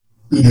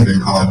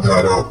Beginning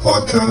ODO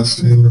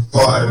podcast in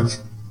 5,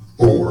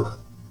 4,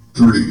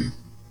 3,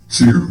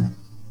 2,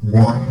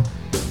 1.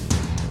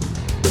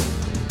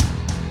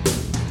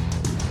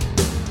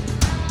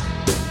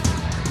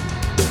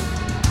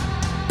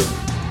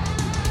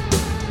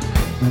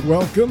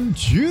 Welcome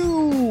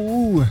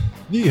to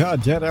the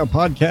ODO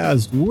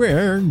podcast,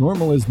 where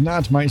normal is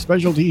not my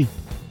specialty.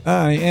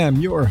 I am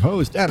your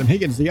host, Adam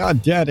Higgins, the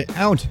ODO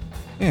Out.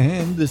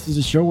 And this is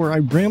a show where I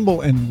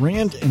ramble and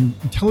rant and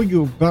tell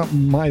you about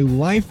my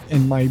life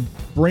and my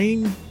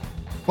brain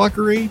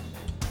fuckery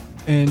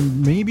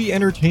and maybe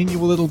entertain you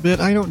a little bit.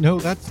 I don't know.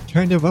 That's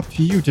kind of up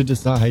to you to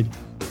decide.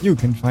 You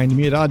can find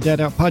me at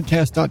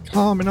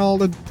oddadoutpodcast.com and all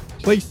the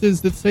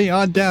places that say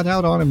ODO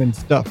Out on them and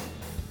stuff.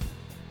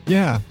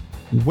 Yeah,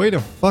 way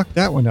to fuck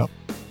that one up.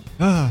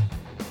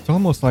 It's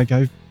almost like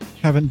I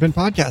haven't been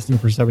podcasting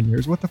for 7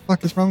 years. What the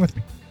fuck is wrong with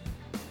me?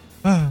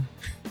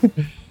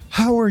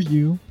 How are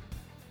you?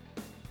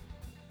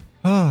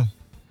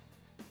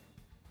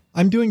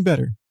 I'm doing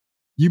better.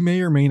 You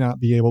may or may not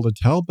be able to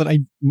tell, but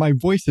my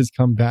voice has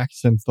come back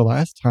since the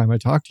last time I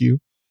talked to you.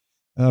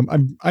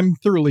 I'm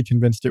thoroughly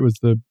convinced it was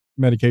the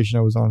medication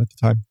I was on at the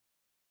time.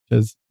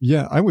 Because,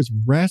 yeah, I was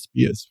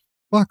raspy as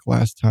fuck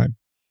last time.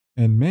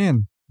 And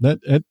man,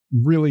 it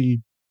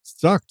really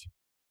sucked.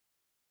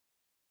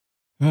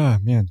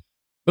 Man.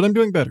 But I'm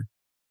doing better.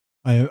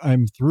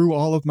 I'm through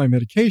all of my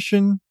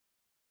medication.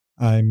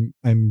 I'm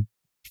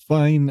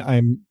fine.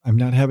 I'm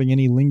not having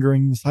any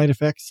lingering side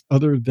effects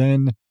other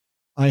than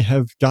I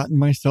have gotten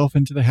myself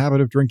into the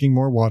habit of drinking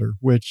more water,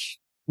 which,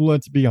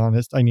 let's be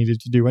honest, I needed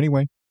to do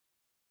anyway.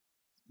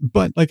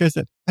 But like I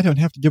said, I don't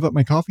have to give up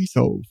my coffee,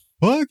 so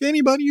fuck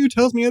anybody who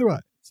tells me otherwise.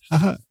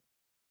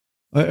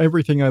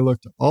 Everything I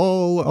looked up,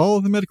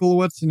 all the medical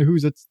what's and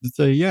who's that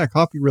say, yeah,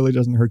 coffee really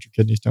doesn't hurt your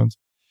kidney stones.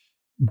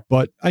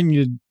 But I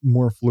needed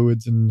more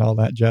fluids and all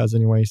that jazz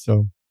anyway,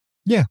 so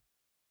yeah.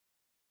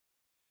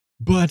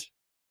 But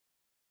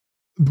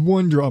the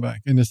one drawback,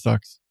 and this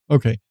sucks.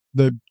 Okay,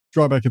 the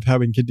drawback of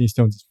having kidney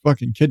stones is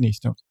fucking kidney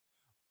stones.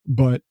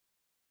 But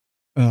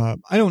I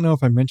don't know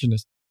if I mentioned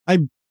this.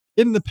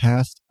 In the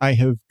past, I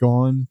have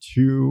gone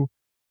to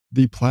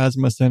the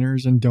plasma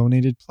centers and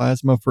donated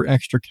plasma for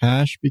extra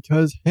cash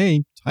because,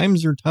 hey,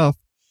 times are tough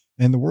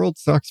and the world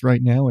sucks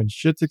right now and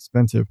shit's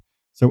expensive.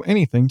 So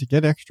anything to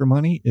get extra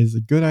money is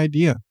a good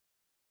idea.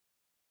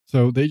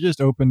 So they just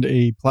opened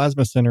a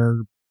plasma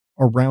center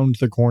around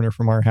the corner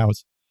from our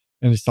house.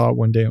 And I saw it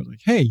one day. I was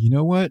like, hey, you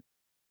know what?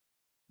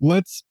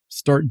 Let's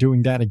start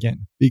doing that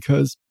again.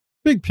 Because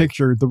big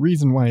picture, the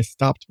reason why I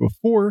stopped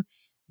before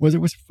was it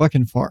was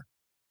fucking far.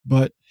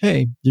 But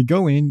hey, you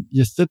go in,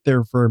 you sit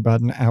there for about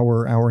an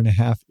hour, hour and a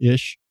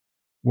half-ish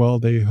while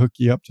they hook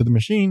you up to the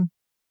machine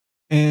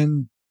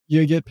and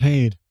you get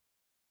paid.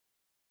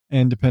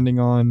 And depending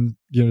on,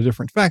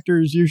 different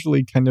factors,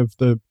 usually kind of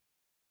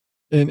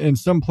in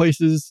some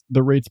places,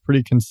 the rate's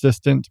pretty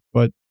consistent,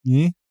 but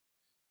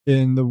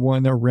in the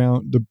one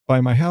around by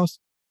my house,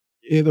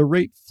 the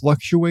rate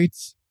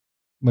fluctuates.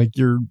 Like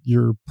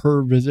your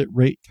per visit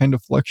rate kind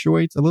of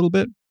fluctuates a little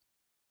bit.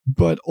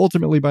 But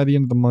ultimately, by the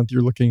end of the month,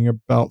 you're looking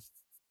about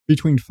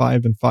between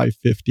 $5 and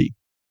 $5.50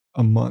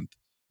 a month.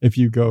 If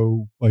you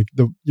go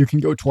you can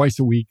go twice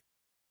a week,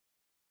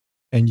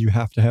 and you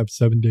have to have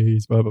 7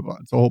 days. Blah blah blah.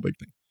 It's a whole big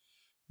thing.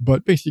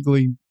 But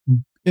basically,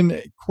 in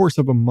the course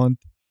of a month,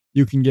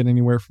 you can get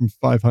anywhere from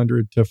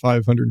 $500 to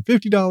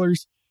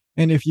 $550.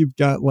 And if you've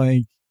got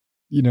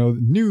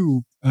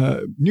new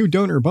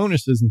donor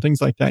bonuses and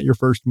things like that, your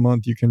first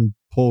month you can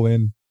pull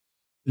in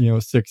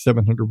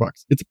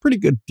 $600-$700. It's a pretty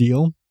good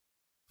deal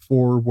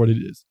for what it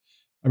is.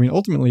 I mean,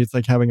 ultimately, it's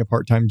like having a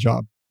part-time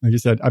job. Like I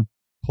said, I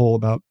pull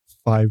about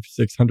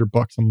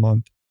 $500-$600 a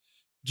month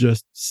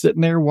just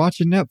sitting there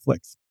watching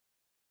Netflix,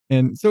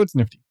 and so it's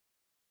nifty.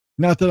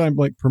 Not that I'm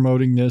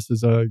promoting this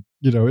as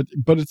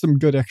but it's some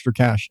good extra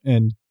cash.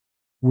 And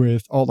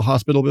with all the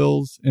hospital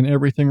bills and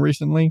everything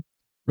recently,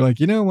 we're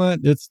like, you know what?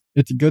 It's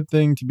a good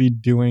thing to be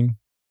doing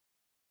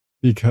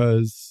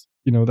because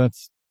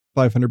that's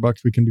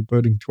 $500 we can be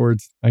putting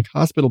towards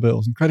hospital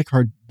bills and credit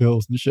card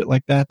bills and shit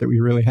like that we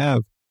really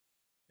have.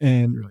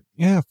 And we're like,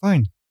 yeah,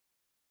 fine.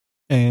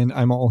 And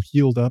I'm all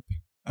healed up.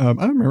 I don't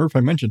remember if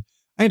I mentioned,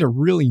 I had a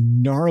really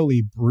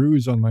gnarly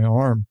bruise on my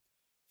arm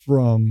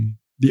from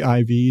the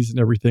IVs and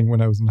everything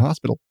when I was in the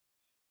hospital.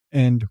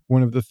 And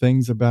one of the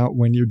things about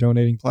when you're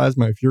donating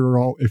plasma, if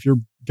you've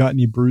got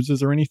any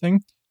bruises or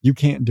anything, you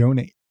can't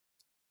donate.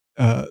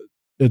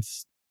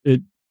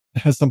 It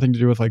has something to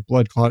do with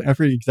blood clot. I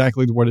forget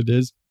exactly what it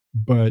is,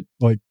 but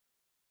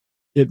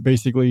it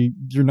basically,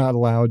 you're not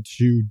allowed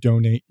to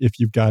donate if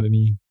you've got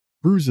any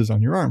bruises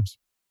on your arms.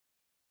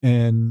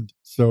 And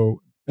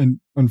so, and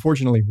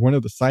unfortunately, one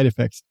of the side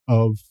effects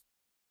of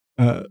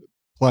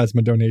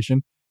plasma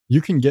donation,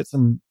 you can get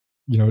some,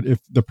 if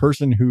the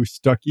person who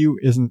stuck you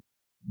isn't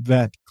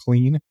that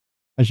clean,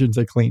 I shouldn't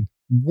say clean,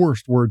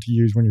 worst word to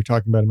use when you're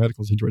talking about a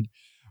medical situation,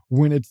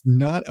 when it's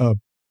not a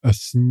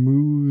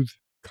smooth,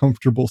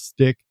 comfortable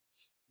stick,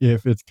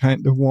 if it's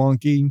kind of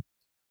wonky,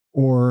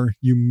 or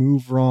you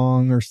move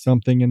wrong or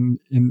something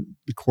in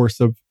the course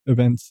of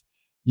events,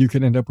 you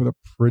could end up with a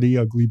pretty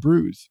ugly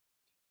bruise.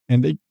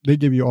 And they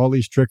give you all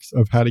these tricks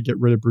of how to get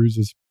rid of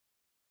bruises,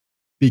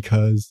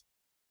 because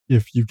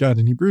if you've got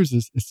any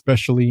bruises,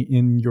 especially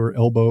in your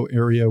elbow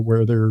area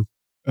where they're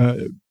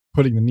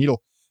putting the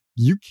needle,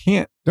 you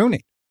can't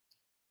donate.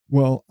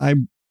 Well, I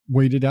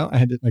waited out.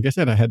 Like I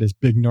said, I had this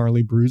big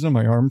gnarly bruise on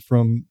my arm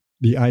from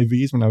the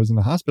IVs when I was in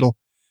the hospital.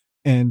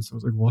 And so I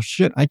was like, well,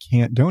 shit, I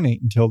can't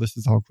donate until this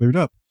is all cleared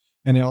up.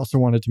 And I also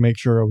wanted to make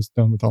sure I was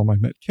done with all my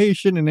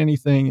medication and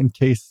anything in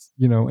case,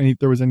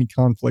 there was any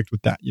conflict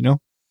with that,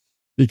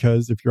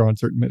 because if you're on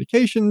certain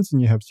medications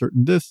and you have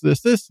certain this,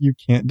 you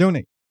can't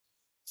donate.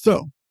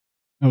 So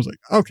I was like,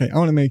 okay, I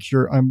want to make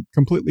sure I'm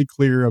completely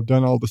clear. I've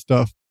done all the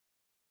stuff.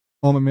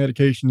 All my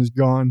medication is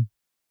gone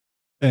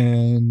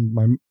and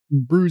my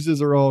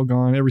bruises are all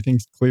gone.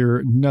 Everything's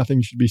clear.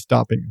 Nothing should be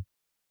stopping me.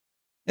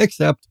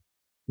 Except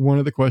one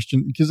of the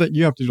questions, because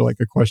you have to do like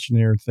a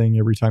questionnaire thing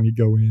every time you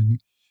go in.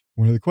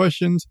 One of the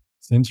questions,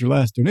 since your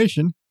last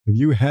donation, have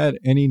you had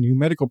any new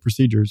medical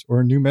procedures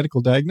or a new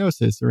medical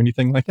diagnosis or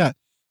anything like that?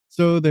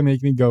 So they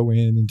make me go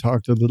in and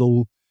talk to a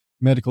little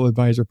medical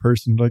advisor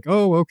person, like,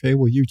 oh, okay,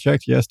 well, you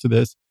checked yes to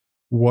this.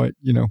 What,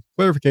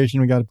 clarification,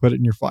 we got to put it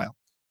in your file.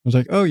 I was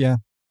like, oh, yeah,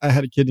 I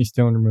had a kidney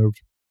stone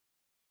removed.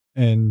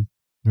 And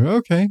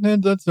okay,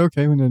 that's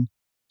okay. And then,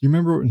 do you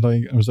remember,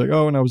 like, I was like,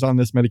 oh, and I was on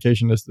this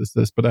medication,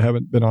 this, but I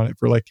haven't been on it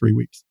for like 3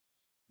 weeks.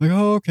 Like,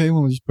 oh, okay,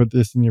 well, just put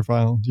this in your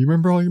file. Do you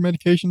remember all your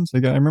medications?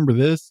 Like, I remember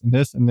this and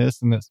this and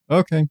this and this.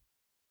 Okay. I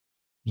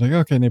was like,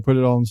 okay, and they put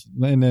it all in,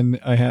 and then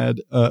I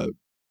had a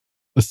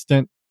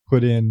stent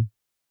put in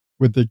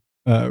with the,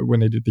 when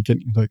they did the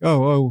kidney. Like,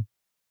 oh,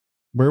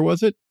 where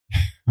was it?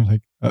 I'm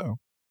like, uh-oh.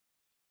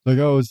 Like,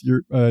 oh, it's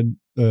your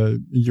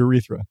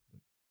urethra.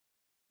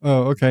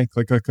 Oh, okay.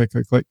 Click.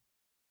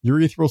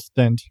 Urethral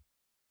stent.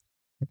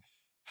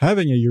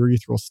 Having a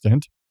urethral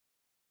stent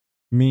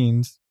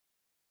means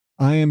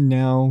I am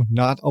now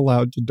not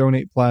allowed to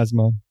donate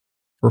plasma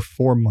for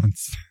 4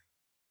 months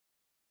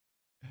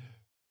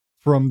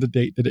from the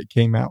date that it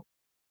came out,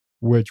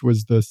 which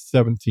was the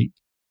 17th.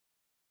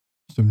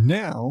 So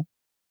now,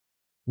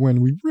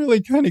 when we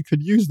really kind of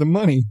could use the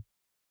money,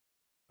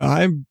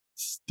 I'm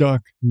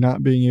stuck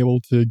not being able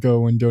to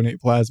go and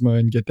donate plasma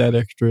and get that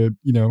extra,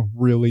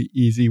 really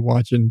easy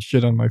watching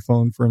shit on my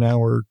phone for an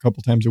hour, a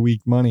couple times a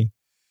week money.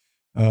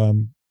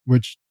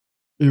 Which,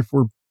 if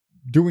we're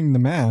doing the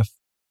math,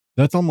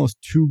 that's almost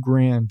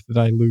 $2,000 that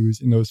I lose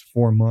in those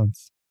 4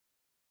 months.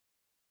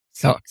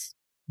 Sucks.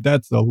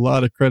 That's a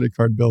lot of credit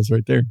card bills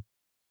right there.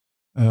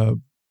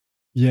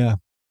 Yeah.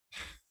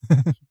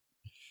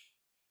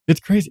 It's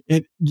crazy.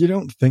 You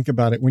don't think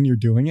about it when you're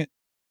doing it,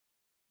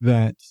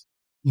 that,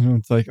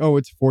 it's like, oh,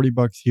 it's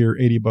 $40 here,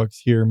 $80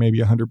 here, maybe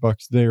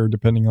 $100 there,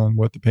 depending on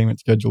what the payment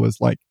schedule is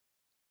like,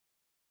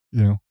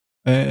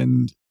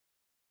 and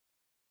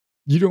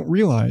you don't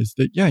realize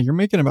that, yeah, you're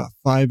making about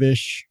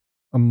 $5-ish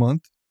a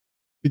month,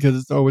 because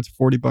it's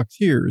 $40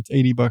 here, it's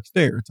 $80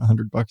 there, it's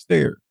 $100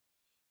 there.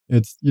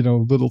 It's,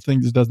 little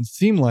things. It doesn't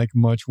seem like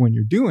much when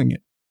you're doing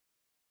it.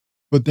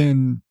 But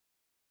then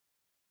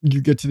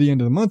you get to the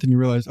end of the month and you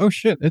realize, oh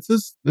shit, this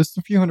is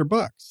a few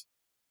 $100.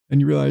 And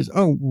you realize,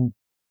 oh,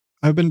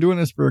 I've been doing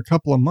this for a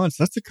couple of months.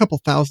 That's a couple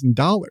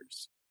 $1,000.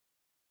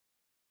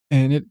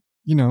 And it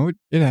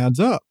adds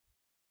up.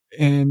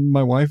 And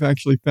my wife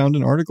actually found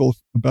an article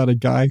about a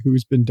guy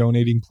who's been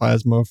donating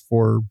plasma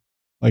for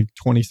like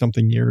 20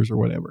 something years or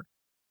whatever.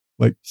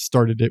 Like,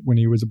 started it when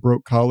he was a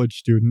broke college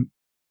student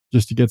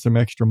just to get some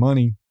extra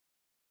money,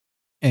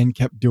 and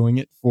kept doing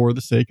it for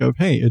the sake of,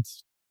 hey,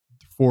 it's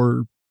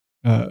for,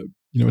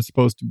 it's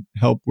supposed to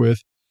help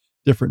with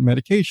different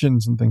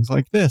medications and things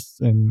like this,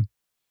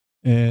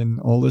 and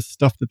all this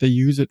stuff that they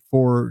use it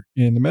for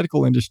in the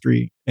medical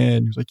industry.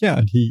 And he was like,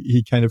 yeah,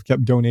 he kind of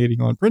kept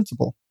donating on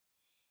principle.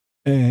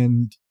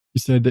 And he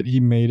said that he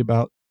made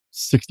about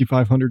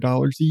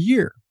 $6,500 a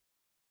year.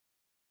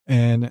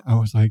 And I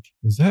was like,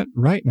 is that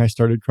right? And I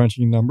started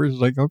crunching numbers.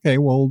 Like, okay,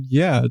 well,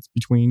 yeah, it's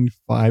between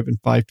 $500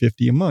 and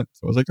 $550 a month.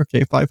 So I was like,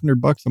 okay,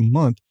 $500 a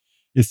month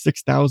is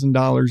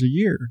 $6,000 a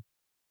year.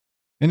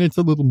 And it's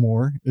a little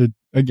more.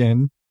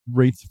 Again,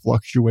 rates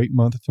fluctuate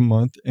month to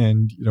month,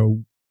 and,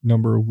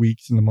 number of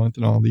weeks in the month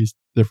and all these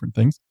different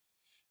things.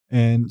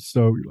 And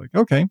so you're like,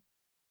 okay,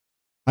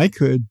 I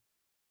could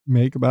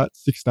make about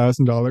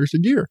 $6,000 a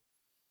year,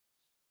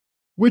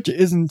 which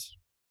isn't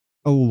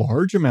a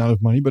large amount of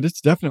money, but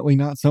it's definitely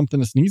not something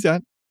to sneeze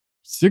at.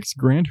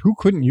 $6,000. Who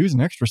couldn't use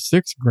an extra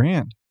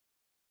 $6,000?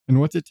 And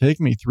what's it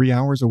take me? 3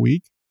 hours a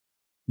week?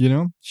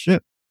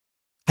 Shit.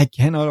 I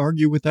cannot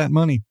argue with that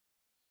money.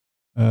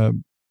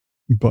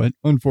 But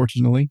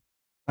unfortunately,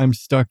 I'm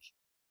stuck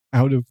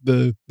out of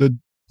the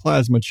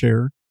plasma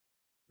chair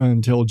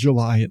until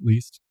July at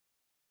least.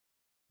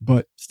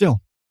 But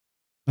still,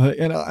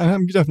 and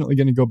I'm definitely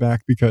going to go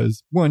back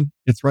because, one,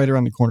 it's right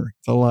around the corner.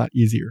 It's a lot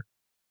easier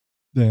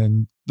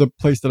than the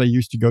place that I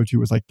used to go to.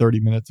 Was like 30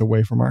 minutes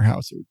away from our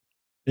house.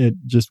 It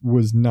just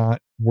was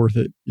not worth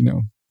it,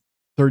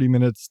 30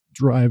 minutes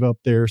drive up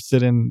there,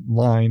 sit in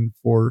line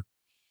for,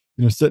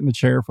 sit in the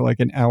chair for like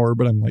an hour,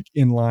 but I'm like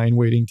in line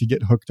waiting to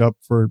get hooked up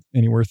for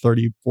anywhere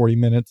 30, 40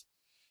 minutes.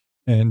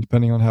 And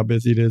depending on how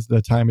busy it is,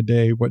 the time of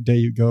day, what day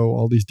you go,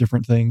 all these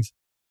different things.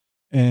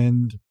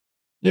 And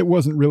it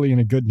wasn't really in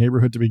a good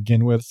neighborhood to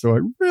begin with. So I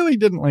really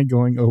didn't like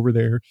going over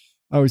there.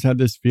 I always had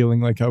this feeling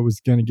like I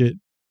was going to get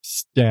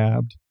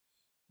stabbed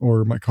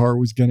or my car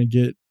was going to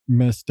get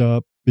messed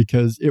up,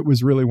 because it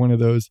was really one of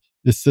those,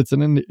 this sits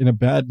in a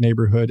bad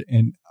neighborhood,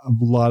 and a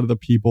lot of the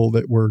people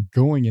that were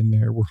going in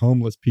there were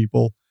homeless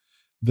people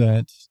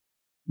that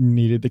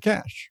needed the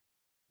cash.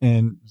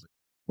 And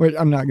wait,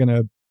 I'm not going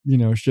to,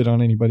 shit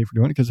on anybody for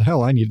doing it, because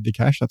hell, I needed the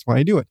cash. That's why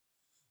I do it.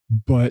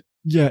 But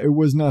yeah, it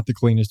was not the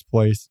cleanest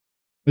place.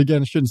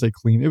 Again, I shouldn't say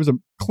clean. It was a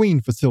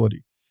clean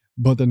facility,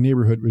 but the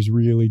neighborhood was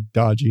really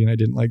dodgy and I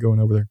didn't like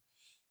going over there.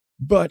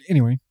 But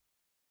anyway,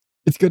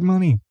 it's good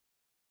money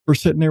for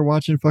sitting there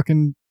watching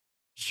fucking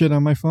shit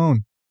on my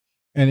phone.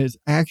 And it's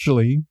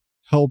actually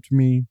helped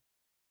me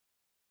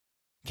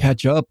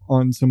catch up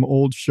on some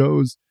old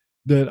shows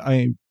that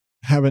I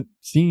haven't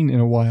seen in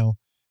a while.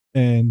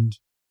 And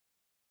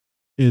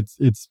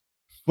it's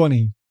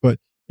funny, but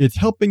it's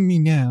helping me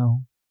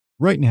now,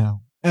 right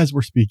now, as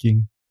we're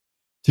speaking,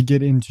 to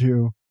get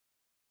into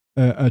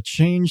a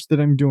change that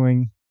I'm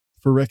doing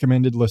for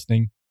recommended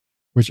listening,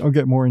 which I'll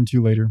get more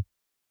into later,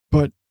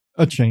 but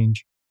a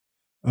change.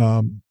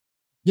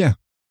 Yeah,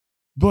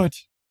 but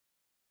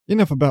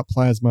enough about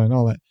plasma and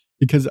all that,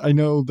 because I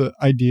know the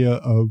idea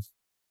of,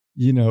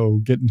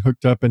 getting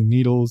hooked up in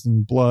needles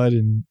and blood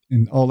and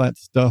all that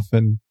stuff.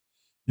 And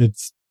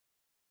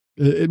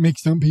it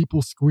makes some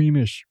people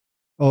squeamish,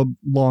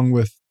 along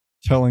with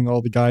telling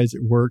all the guys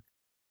at work,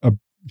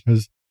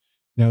 because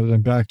now that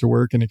I'm back to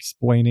work and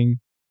explaining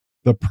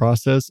the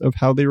process of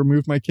how they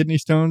remove my kidney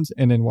stones,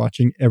 and then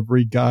watching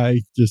every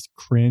guy just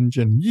cringe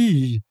and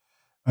yee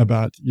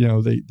about,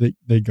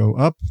 they go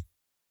up,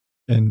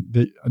 and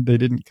they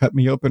didn't cut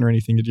me open or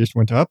anything. It just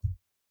went up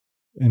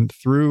and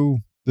through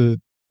they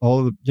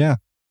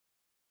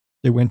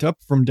went up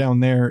from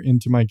down there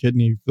into my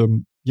kidney.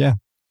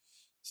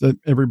 So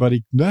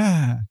everybody,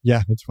 yeah,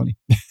 it's funny.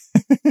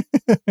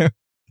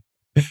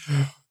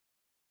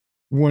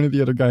 One of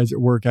the other guys at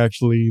work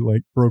actually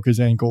broke his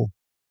ankle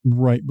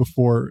right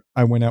before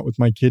I went out with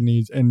my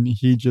kidneys, and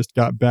he just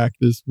got back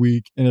this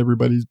week, and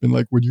everybody's been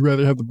like, would you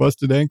rather have the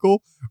busted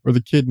ankle or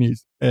the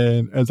kidneys?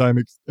 And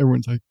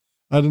everyone's like,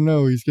 I don't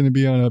know, he's going to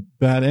be on a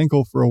bad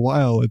ankle for a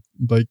while. It's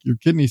like, your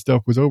kidney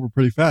stuff was over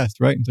pretty fast,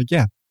 right? And it's like,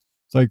 yeah.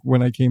 It's like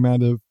when I came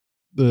out of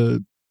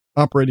the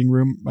operating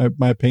room,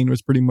 my pain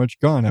was pretty much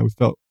gone. I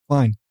felt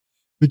fine.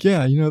 But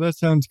yeah, that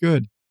sounds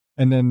good.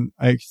 And then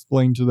I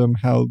explained to them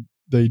how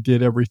they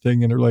did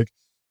everything, and they're like,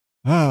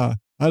 I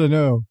don't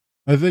know.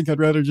 I think I'd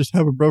rather just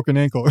have a broken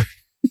ankle.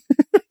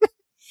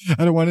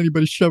 I don't want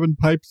anybody shoving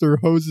pipes or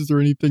hoses or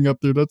anything up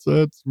there. That's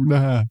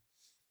nah.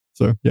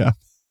 So yeah.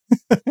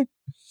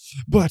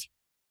 But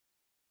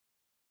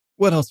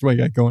what else do I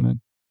got going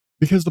on?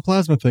 Because the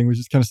plasma thing was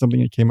just kind of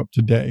something that came up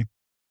today.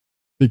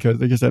 Because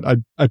like I said,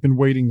 I've been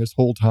waiting this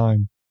whole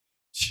time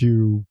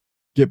to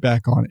get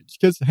back on it.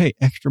 Because hey,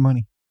 extra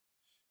money.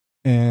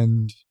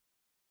 And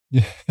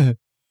yeah,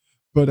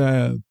 but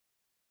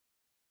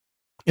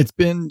it's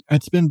been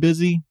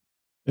busy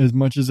as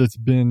much as it's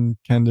been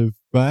kind of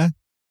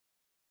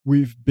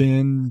we've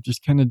been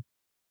just kind of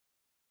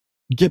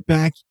get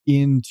back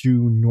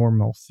into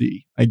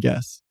normalcy, I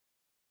guess.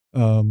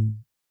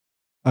 I'm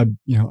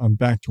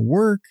back to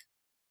work.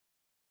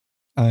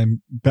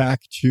 I'm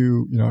back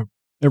to,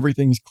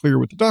 everything's clear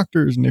with the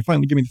doctors, and they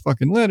finally give me the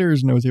fucking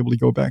letters, and I was able to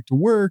go back to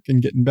work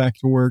and getting back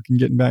to work and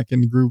getting back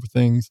in the groove of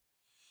things.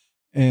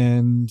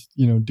 And,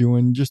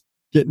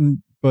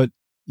 but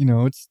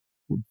it's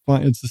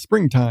fine. It's the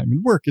springtime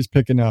and work is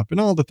picking up and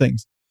all the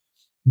things.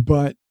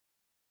 But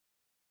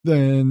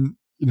then,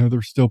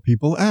 there's still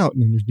people out,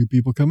 and then there's new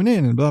people coming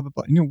in and blah, blah,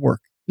 blah.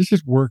 Work. It's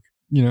just work,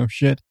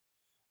 shit.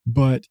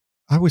 But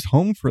I was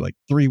home for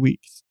 3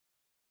 weeks.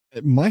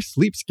 My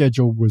sleep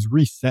schedule was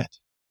reset.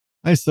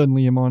 I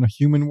suddenly am on a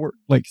human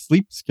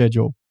sleep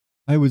schedule.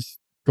 I was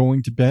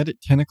going to bed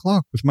at 10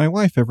 o'clock with my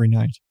wife every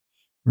night.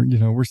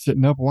 We're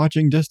sitting up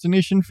watching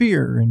Destination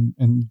Fear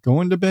and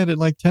going to bed at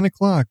 10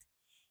 o'clock.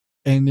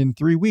 And in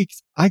 3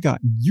 weeks, I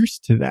got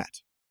used to that.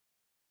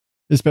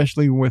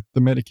 Especially with the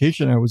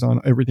medication I was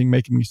on, everything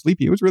making me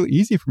sleepy. It was really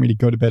easy for me to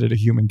go to bed at a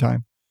human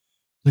time.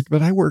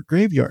 But I work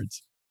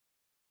graveyards.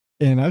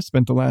 And I've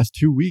spent the last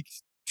 2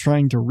 weeks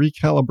trying to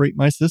recalibrate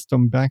my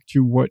system back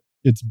to what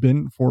it's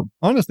been for,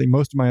 honestly,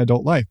 most of my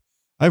adult life.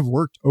 I've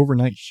worked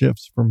overnight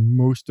shifts for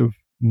most of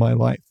my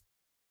life.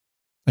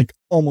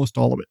 Almost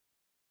all of it.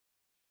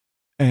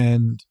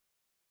 And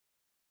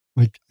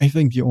I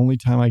think the only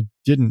time I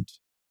didn't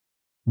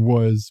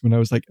was when I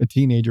was a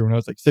teenager, when I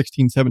was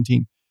 16,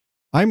 17.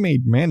 I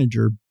made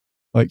manager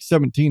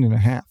 17 and a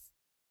half.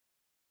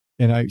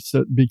 And I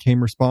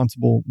became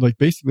responsible.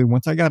 Basically,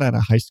 once I got out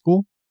of high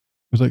school,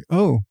 I was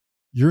oh,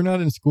 you're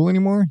not in school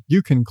anymore?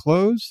 You can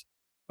close?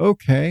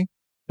 Okay.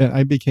 And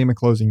I became a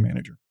closing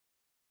manager.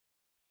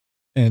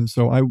 And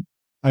so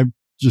I've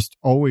just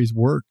always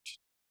worked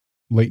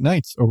late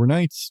nights,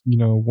 overnights,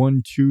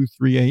 1, 2,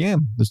 3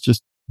 a.m. That's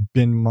just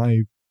been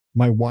my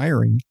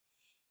wiring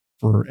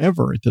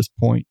forever at this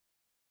point.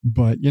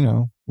 But,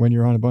 when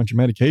you're on a bunch of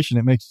medication,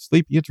 it makes you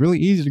sleepy. It's really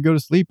easy to go to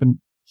sleep in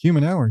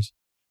human hours.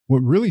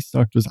 What really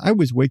sucked was I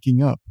was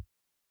waking up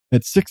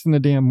at 6 in the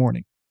damn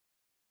morning.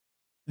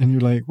 And you're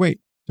like, wait,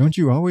 don't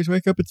you always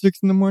wake up at 6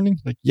 in the morning?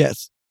 Like,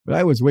 yes, but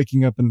I was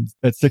waking up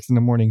at 6 in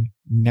the morning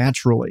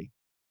naturally.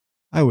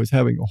 I was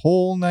having a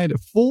full night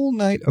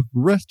of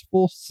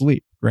restful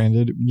sleep.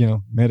 Granted,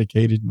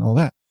 medicated and all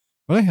that.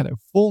 But I had a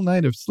full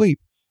night of sleep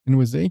and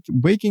was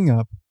waking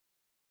up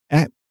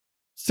at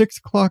 6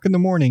 o'clock in the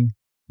morning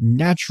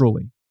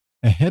naturally,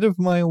 ahead of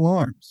my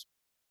alarms,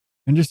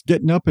 and just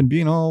getting up and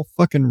being all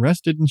fucking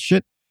rested and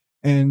shit.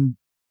 And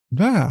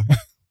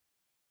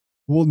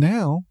well,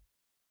 now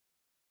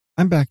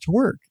I'm back to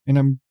work, and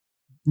I'm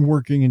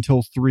working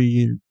until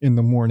 3 in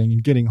the morning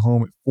and getting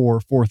home at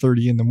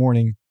 4:30 in the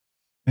morning,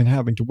 and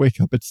having to wake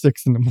up at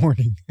 6 in the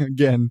morning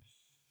again,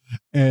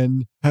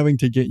 and having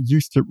to get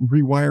used to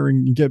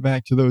rewiring and get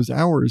back to those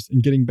hours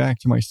and getting back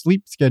to my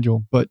sleep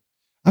schedule. But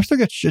I've still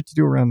got shit to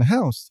do around the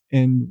house,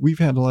 and we've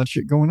had a lot of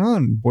shit going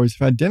on. Boys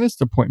have had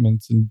dentist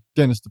appointments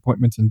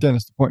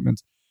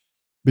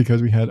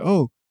because we had,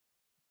 all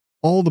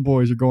the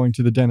boys are going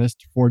to the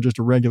dentist for just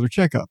a regular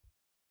checkup.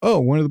 Oh,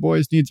 one of the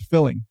boys needs a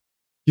filling.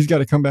 He's got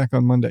to come back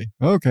on Monday.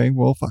 Okay,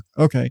 well, fuck.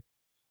 Okay.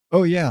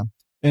 Oh, yeah.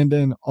 And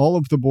then all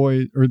of the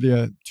boys, or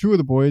the two of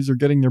the boys, are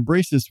getting their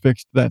braces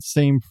fixed that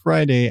same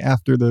Friday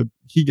after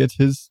he gets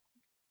his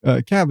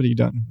cavity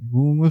done.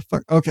 Well,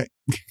 fuck. Okay.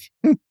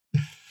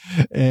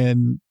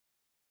 And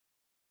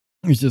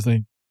it's just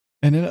like,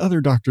 and then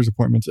other doctor's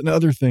appointments and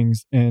other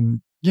things.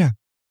 And yeah,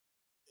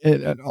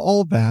 and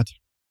all that,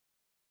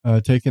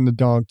 taking the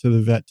dog to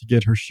the vet to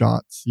get her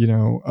shots,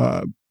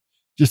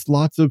 just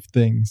lots of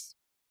things.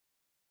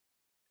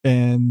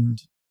 And,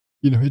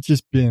 it's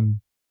just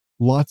been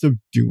lots of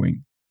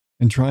doing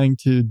and trying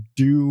to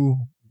do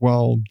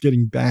while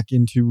getting back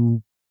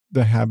into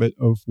the habit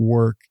of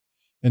work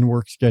and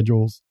work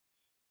schedules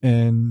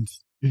and,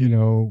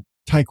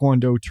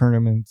 Taekwondo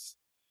tournaments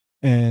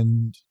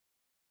and,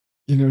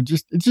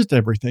 it's just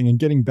everything, and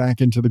getting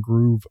back into the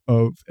groove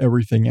of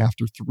everything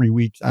after 3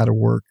 weeks out of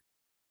work.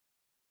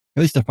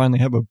 At least I finally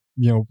have a,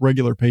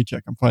 regular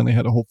paycheck. I'm finally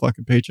had a whole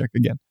fucking paycheck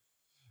again.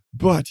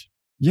 But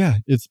yeah,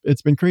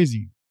 it's been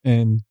crazy,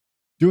 and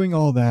doing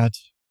all that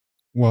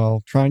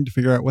while trying to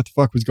figure out what the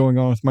fuck was going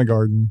on with my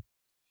garden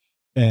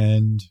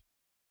and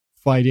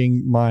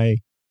fighting my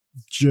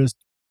just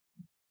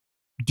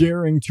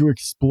daring to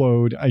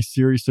explode. I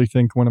seriously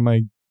think one of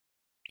my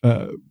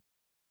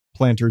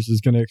planters is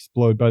going to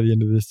explode by the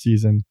end of this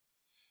season.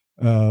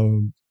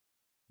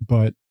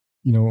 But,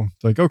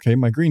 it's like, okay,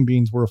 my green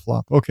beans were a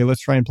flop. Okay,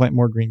 let's try and plant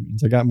more green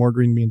beans. I got more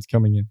green beans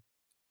coming in.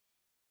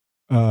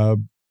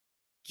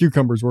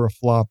 Cucumbers were a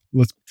flop.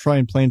 Let's try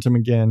and plant them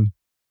again.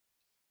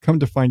 Come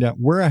to find out,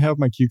 where I have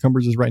my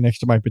cucumbers is right next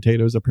to my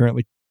potatoes.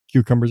 Apparently,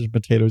 cucumbers and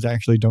potatoes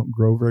actually don't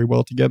grow very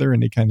well together,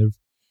 and they kind of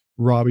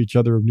rob each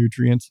other of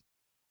nutrients.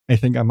 I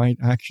think I might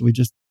actually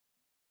just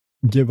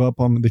give up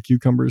on the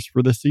cucumbers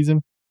for this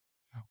season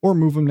or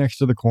move them next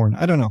to the corn.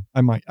 I don't know.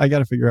 I might. I got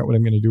to figure out what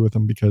I'm going to do with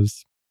them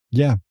because,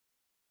 yeah,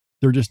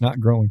 they're just not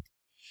growing.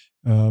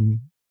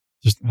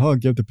 I'll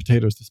give the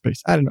potatoes the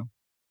space. I don't know.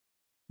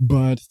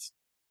 But,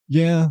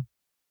 yeah,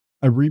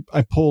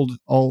 I pulled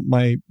all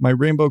my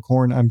rainbow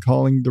corn. I'm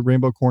calling the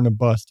rainbow corn a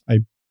bust.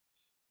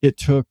 It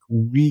took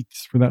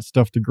weeks for that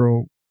stuff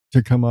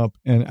to come up.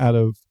 And out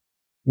of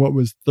what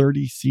was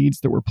 30 seeds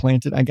that were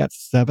planted, I got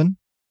 7,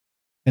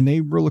 and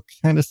they were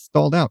kind of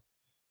stalled out.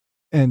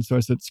 And so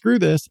I said, screw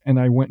this. And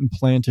I went and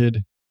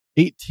planted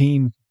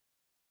 18,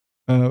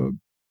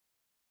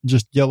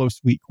 just yellow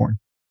sweet corn,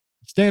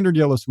 standard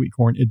yellow sweet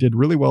corn. It did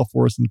really well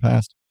for us in the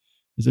past.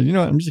 I said,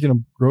 I'm just going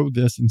to grow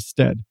this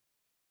instead.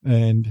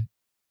 And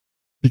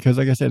because,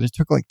 like I said, it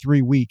took like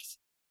 3 weeks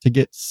to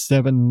get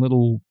 7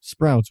 little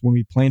sprouts when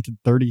we planted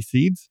 30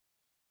 seeds.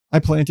 I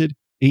planted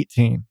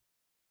 18.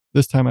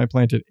 This time I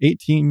planted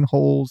 18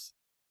 holes,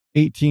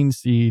 18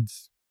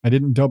 seeds. I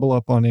didn't double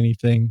up on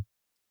anything.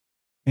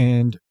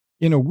 And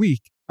in a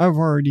week, I've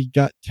already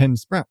got 10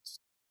 sprouts,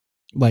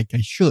 like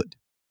I should.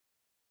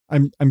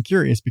 I'm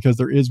curious because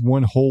there is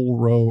one whole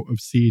row of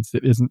seeds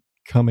that isn't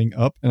coming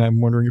up, and I'm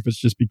wondering if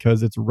it's just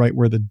because it's right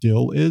where the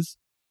dill is.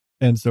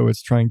 And so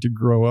it's trying to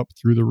grow up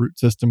through the root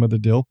system of the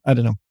dill. I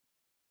don't know.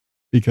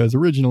 Because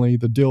originally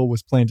the dill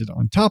was planted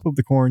on top of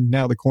the corn.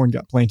 Now the corn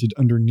got planted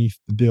underneath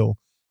the dill.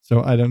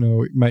 So I don't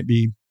know. It might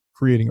be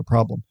creating a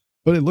problem.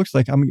 But it looks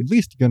like I'm at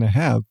least going to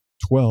have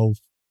 12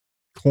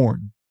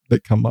 corn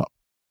that come up.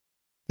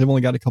 They've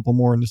only got a couple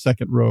more in the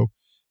second row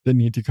that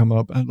need to come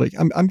up. I'm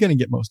going to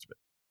get most of it,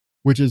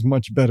 which is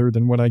much better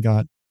than what I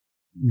got,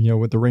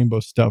 with the rainbow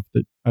stuff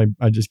that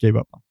I just gave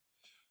up on.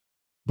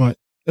 But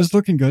it's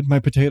looking good. My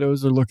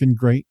potatoes are looking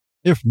great.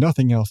 If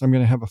nothing else, I'm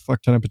going to have a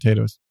fuck ton of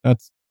potatoes.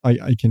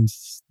 I can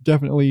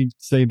definitely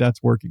say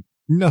that's working.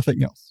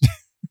 Nothing else.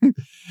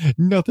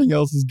 Nothing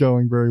else is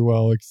going very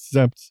well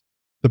except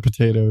the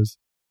potatoes.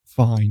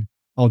 fine,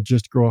 I'll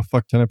just grow a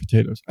fuck ton of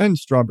potatoes and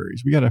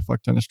strawberries. We got a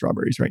fuck ton of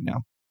strawberries right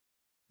now.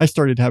 I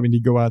started having to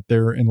go out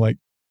there and like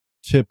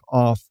tip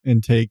off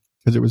and take,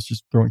 because it was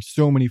just throwing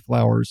so many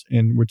flowers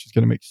and which is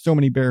going to make so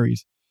many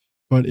berries.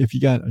 But if you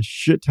got a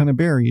shit ton of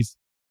berries,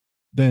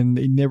 then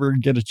they never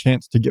get a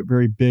chance to get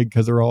very big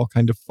because they're all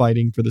kind of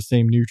fighting for the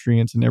same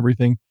nutrients and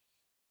everything.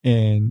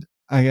 And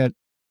I got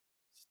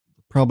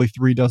probably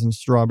 3 dozen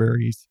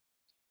strawberries.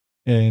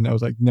 And I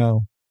was like,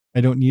 no,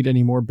 I don't need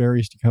any more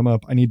berries to come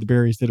up. I need the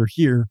berries that are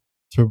here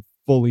to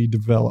fully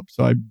develop.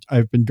 So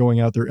I've been going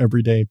out there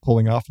every day,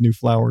 pulling off new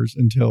flowers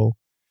until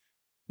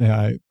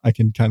I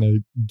can kind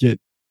of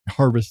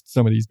harvest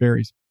some of these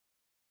berries.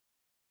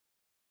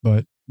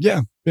 But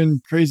yeah, been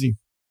crazy.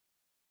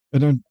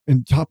 And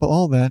on top of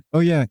all that, oh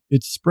yeah,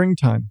 it's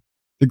springtime.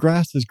 The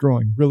grass is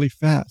growing really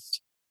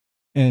fast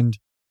and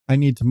I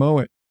need to mow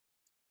it.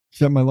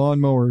 Except my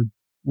lawnmower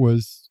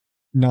was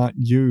not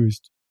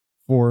used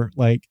for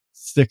like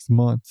 6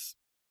 months.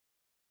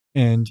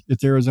 And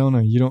it's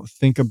Arizona. You don't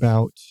think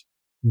about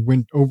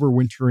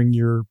overwintering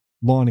your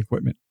lawn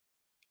equipment.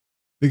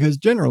 Because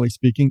generally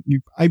speaking,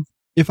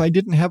 if I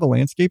didn't have a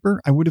landscaper,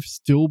 I would have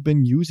still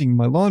been using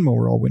my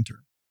lawnmower all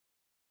winter.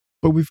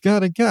 But we've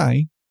got a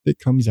guy that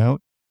comes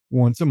out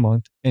once a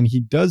month and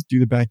he does do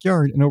the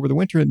backyard. And over the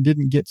winter, it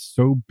didn't get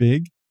so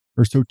big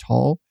or so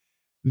tall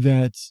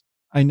that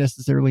I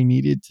necessarily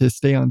needed to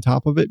stay on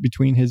top of it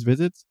between his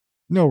visits.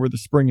 No, over the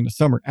spring and the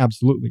summer,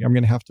 absolutely. I'm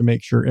going to have to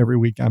make sure every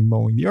week I'm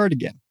mowing the yard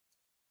again.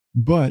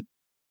 But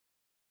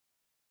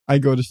I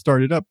go to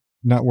start it up,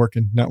 not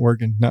working. Like,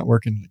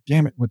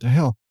 damn it, what the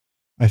hell?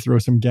 I throw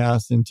some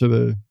gas into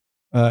the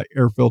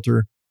air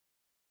filter,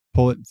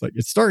 pull it. It's like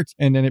it starts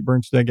and then it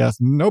burns that gas.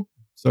 Nope.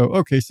 So,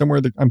 okay,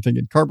 somewhere I'm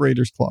thinking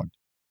carburetor's clogged,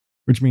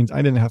 which means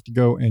I didn't have to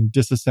go and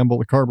disassemble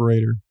the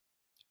carburetor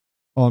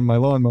on my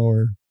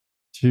lawnmower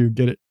to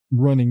get it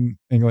running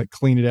and like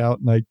clean it out.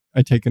 And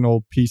I take an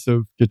old piece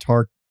of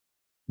guitar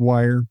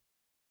wire,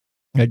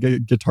 I get a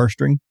guitar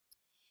string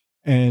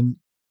and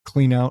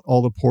clean out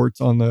all the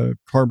ports on the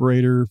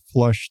carburetor,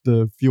 flush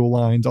the fuel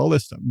lines, all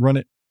this stuff, run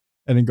it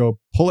and then go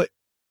pull it,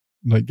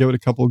 like give it a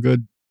couple of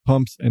good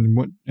pumps and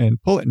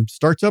pull it and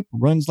starts up,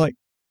 runs like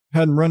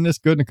hadn't run this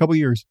good in a couple of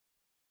years.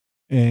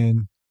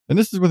 And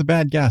this is with a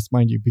bad gas,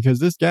 mind you, because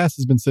this gas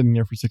has been sitting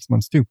there for 6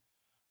 months too.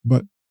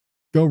 But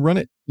go run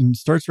it and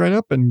starts right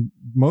up and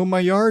mow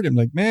my yard. I'm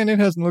like, man, it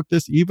hasn't looked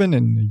this even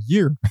in a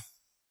year.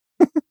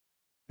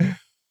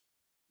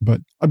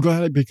 But I'm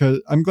glad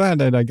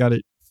that I got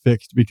it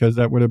fixed, because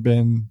that would have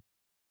been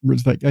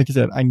like I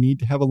said, I need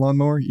to have a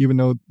lawnmower, even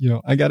though,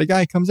 I got a guy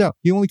who comes out.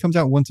 He only comes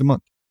out once a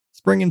month.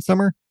 Spring and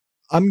summer,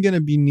 I'm going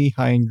to be knee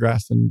high in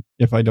grass. And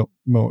if I don't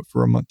mow it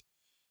for a month,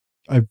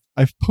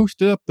 I've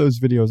posted up those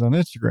videos on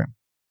Instagram.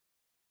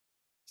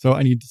 So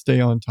I need to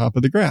stay on top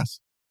of the grass.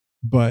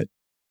 But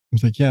I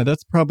was like, yeah,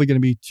 that's probably going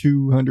to be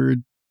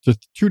 $200 to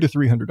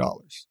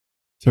 $300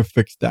 to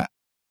fix that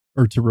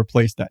or to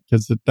replace that.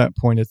 Because at that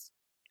point, it's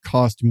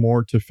cost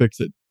more to fix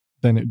it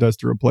than it does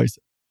to replace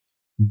it.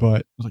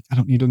 But I was like, I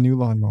don't need a new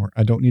lawnmower.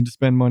 I don't need to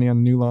spend money on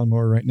a new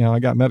lawnmower right now. I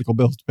got medical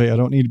bills to pay. I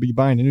don't need to be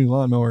buying a new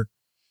lawnmower.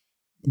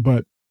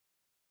 But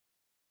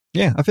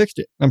yeah, I fixed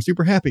it. I'm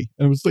super happy.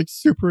 I was like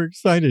super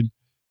excited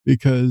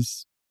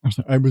because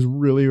I was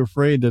really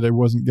afraid that I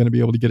wasn't going to be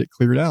able to get it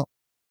cleared out.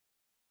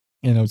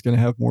 And I was going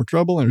to have more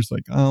trouble. And I was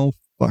like, oh,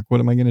 fuck,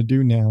 what am I going to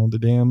do now? The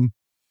damn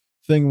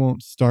thing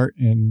won't start.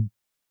 And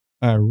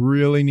I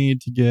really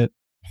need to get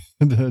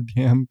the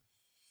damn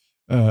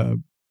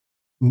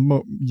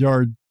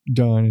yard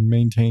done and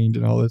maintained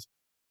and all this.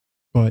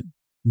 But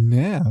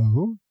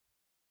now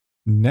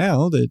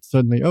that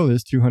suddenly,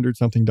 this $200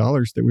 something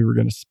that we were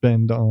going to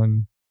spend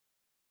on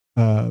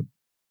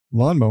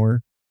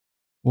lawnmower,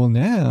 well,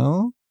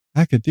 now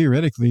I could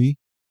theoretically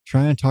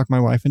try and talk my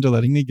wife into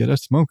letting me get a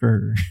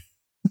smoker.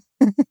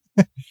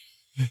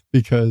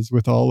 Because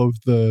with all of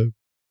the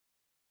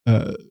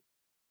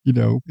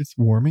it's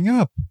warming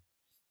up,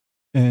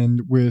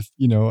 and with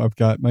I've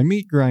got my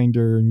meat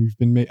grinder, and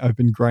I've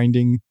been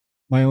grinding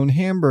my own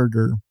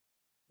hamburger,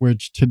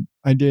 which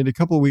I did a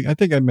couple of weeks. I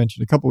think I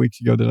mentioned a couple of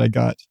weeks ago that I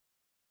got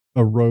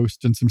a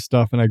roast and some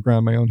stuff, and I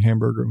ground my own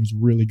hamburger. It was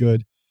really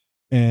good.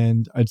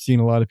 And I'd seen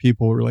a lot of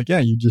people who were like, yeah,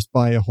 you just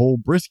buy a whole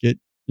brisket.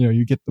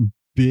 You get the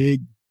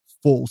big,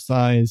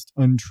 full-sized,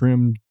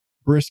 untrimmed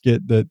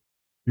brisket that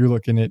you're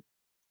looking at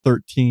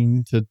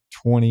 13 to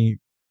 20.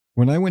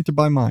 When I went to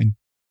buy mine,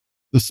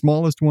 the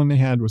smallest one they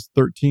had was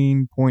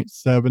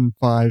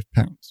 13.75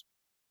 pounds.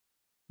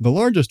 The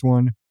largest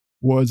one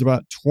was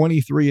about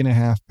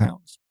 23.5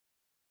 pounds.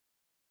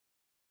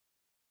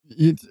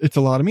 It's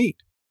a lot of meat.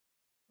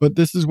 But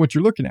this is what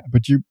you're looking at.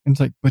 But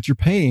you're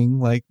paying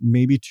like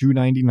maybe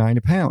 $2.99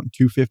 a pound,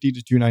 $2.50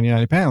 to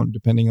 $2.99 a pound,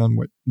 depending on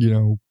what,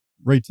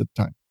 rates at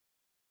the time.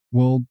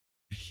 Well,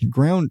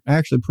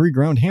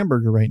 pre-ground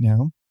hamburger right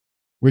now,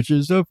 which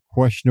is of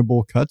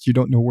questionable cuts, you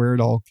don't know where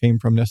it all came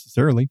from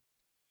necessarily,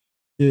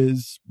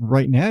 is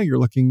right now you're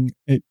looking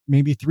at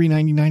maybe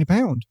 $3.99 a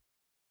pound.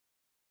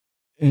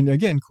 And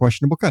again,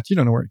 questionable cuts. You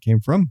don't know where it came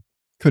from.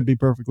 Could be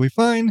perfectly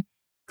fine.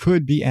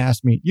 could be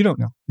ass meat. You don't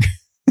know.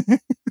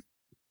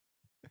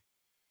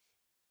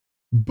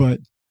 But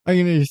I'm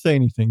going to say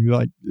anything.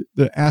 Like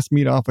the ass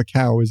meat off a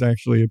cow is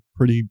actually a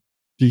pretty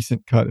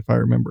decent cut, if I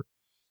remember.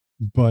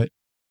 But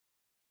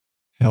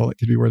hell, it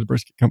could be where the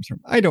brisket comes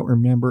from. I don't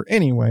remember.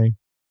 Anyway,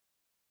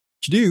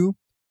 what you do,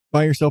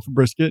 buy yourself a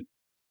brisket.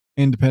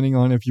 And depending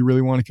on if you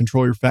really want to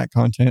control your fat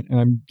content, and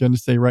I'm going to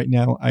say right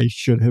now, I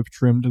should have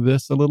trimmed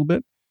this a little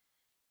bit,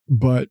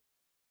 but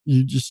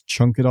you just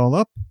chunk it all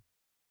up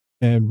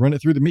and run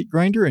it through the meat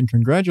grinder. And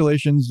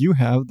congratulations, you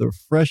have the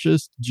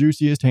freshest,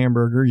 juiciest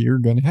hamburger you're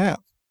going to have.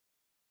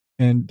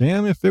 And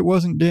damn, if it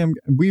wasn't damn,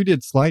 we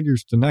did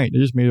sliders tonight. I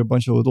just made a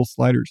bunch of little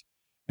sliders.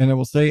 And I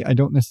will say, I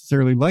don't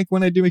necessarily like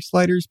when I do make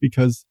sliders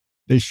because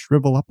they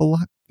shrivel up a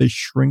lot. They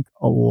shrink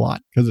a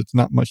lot because it's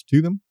not much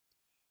to them.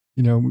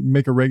 You know,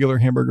 make a regular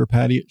hamburger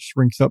patty, it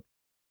shrinks up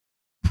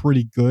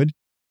pretty good,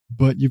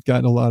 but you've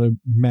got a lot of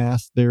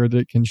mass there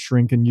that can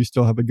shrink and you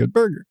still have a good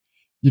burger.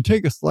 You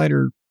take a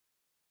slider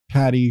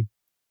patty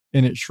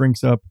and it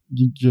shrinks up,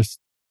 you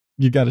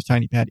got a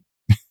tiny patty.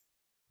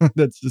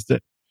 That's just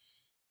it.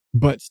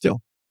 But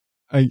still,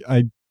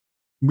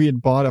 we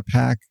had bought a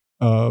pack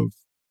of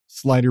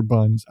slider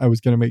buns. I was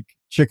going to make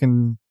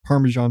chicken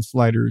Parmesan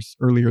sliders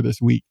earlier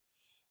this week.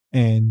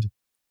 And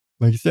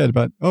like I said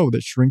about,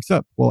 that shrinks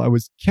up. Well, I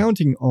was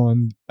counting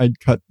on, I'd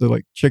cut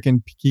the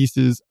chicken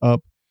pieces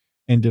up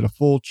and did a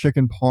full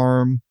chicken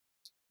parm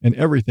and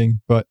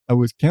everything, but I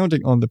was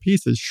counting on the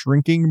pieces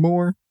shrinking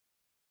more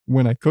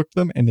when I cooked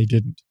them, and they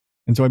didn't.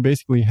 And so I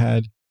basically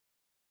had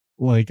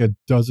like a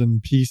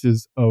dozen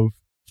pieces of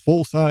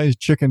full-size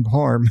chicken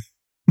parm.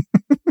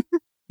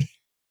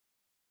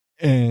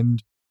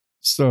 And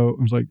so it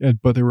was like,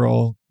 but they were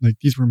all like,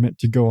 these were meant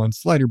to go on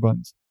slider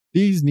buns.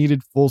 These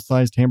needed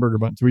full-sized hamburger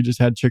buns. So we just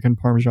had chicken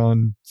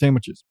Parmesan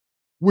sandwiches,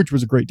 which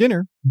was a great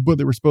dinner, but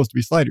they were supposed to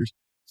be sliders.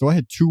 So I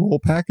had 2 whole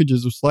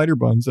packages of slider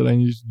buns that I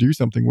needed to do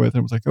something with. And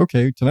I was like,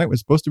 okay, tonight was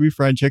supposed to be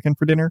fried chicken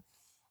for dinner,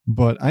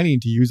 but I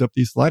need to use up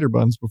these slider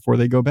buns before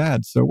they go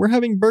bad. So we're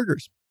having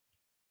burgers,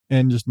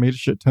 and just made a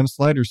shit ton of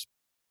sliders.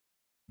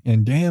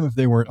 And damn if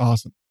they weren't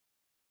awesome.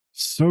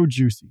 So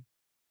juicy.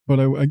 But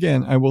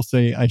I will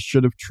say I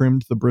should have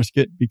trimmed the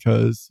brisket,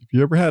 because if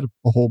you ever had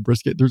a whole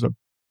brisket, there's a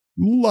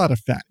lot of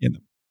fat in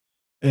them.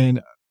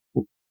 And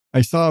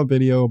I saw a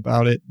video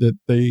about it that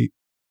they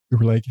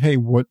were like, hey,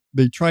 what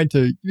they tried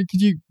to,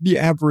 because the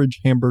average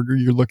hamburger,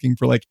 you're looking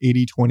for like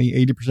 80-20,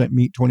 80%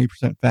 meat, 20%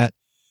 fat.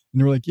 And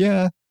they were like,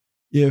 yeah,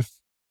 if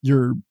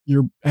your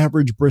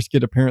average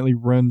brisket apparently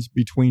runs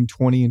between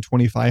 20 and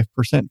 25%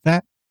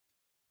 fat.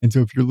 And so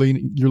if you're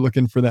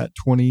looking for that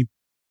 20,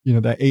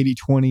 that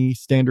 80-20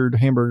 standard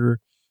hamburger,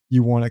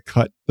 you want to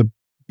cut the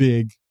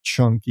big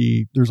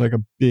chunky, there's like a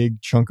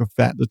big chunk of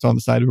fat that's on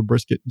the side of a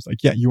brisket. It's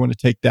like, yeah, you want to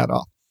take that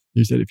off.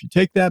 He said, if you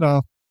take that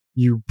off,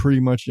 you're pretty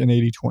much an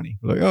 80-20.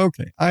 Like,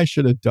 okay, I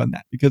should have done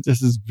that, because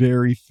this is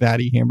very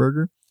fatty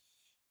hamburger.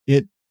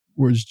 It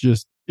was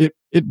just, it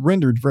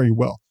rendered very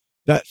well.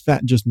 That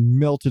fat just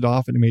melted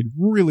off and it made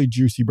really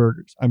juicy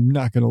burgers. I'm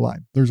not going to lie.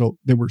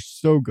 They were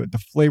so good. The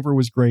flavor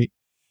was great.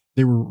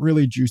 They were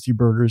really juicy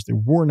burgers. They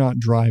were not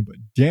dry, but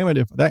damn it,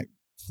 if that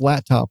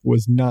flat top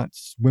was not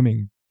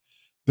swimming.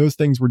 Those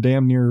things were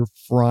damn near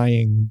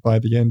frying by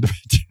the end of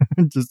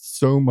it. Just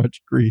so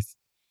much grease.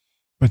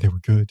 But they were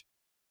good.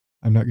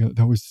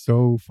 That was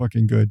so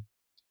fucking good.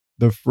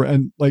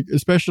 And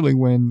especially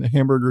when the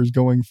hamburger is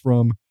going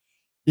from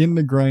in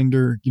the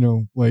grinder,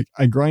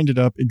 I grind it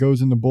up, it goes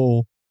in the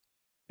bowl,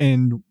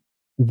 and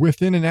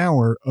within an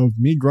hour of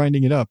me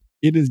grinding it up,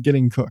 it is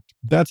getting cooked.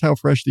 That's how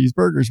fresh these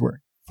burgers were.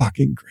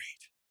 Fucking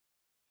great.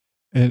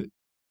 And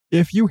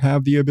if you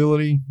have the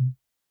ability,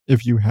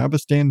 if you have a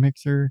stand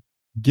mixer,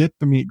 get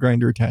the meat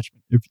grinder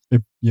attachment. If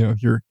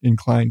you're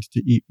inclined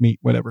to eat meat,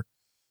 whatever.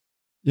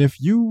 If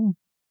you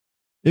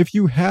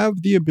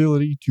have the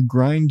ability to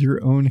grind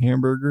your own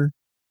hamburger,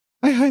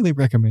 I highly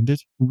recommend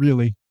it.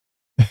 Really.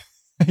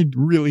 I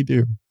really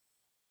do.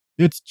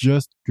 It's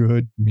just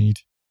good meat.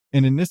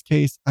 And in this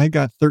case, I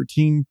got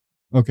 13.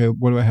 Okay,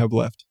 what do I have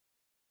left?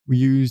 We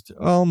used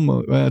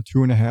almost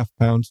 2.5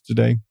 pounds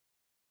today.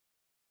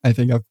 I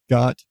think I've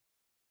got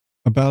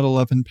about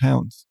 11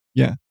 pounds.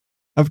 Yeah.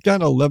 I've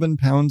got 11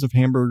 pounds of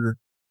hamburger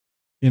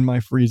in my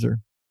freezer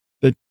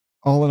that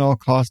all in all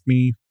cost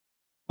me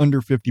under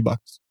 $50.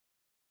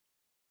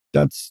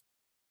 That's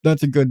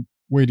a good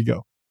way to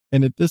go.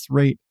 And at this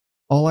rate,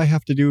 all I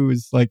have to do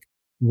is like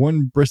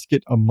one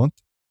brisket a month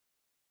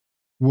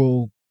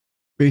will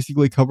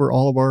basically cover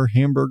all of our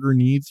hamburger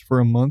needs for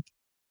a month.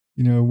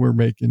 We're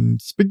making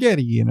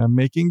spaghetti and I'm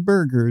making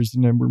burgers,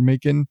 and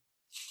then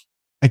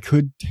I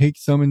could take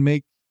some and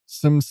make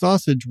some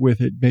sausage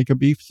with it, make a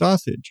beef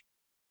sausage.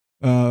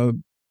 We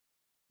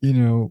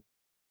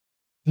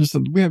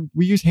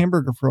use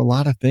hamburger for a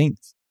lot of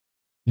things.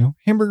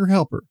 Hamburger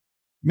helper,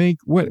 make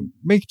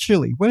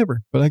chili,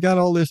 whatever. But I got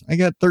all this. I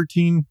got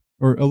 13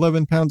 or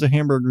 11 pounds of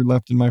hamburger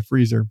left in my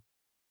freezer.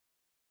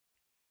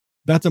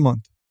 That's a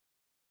month.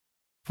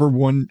 For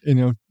one,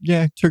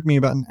 it took me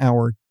about an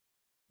hour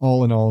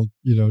all in all,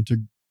 to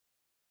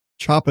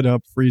chop it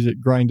up, freeze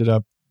it, grind it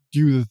up,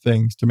 do the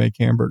things to make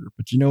hamburger,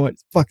 but you know what?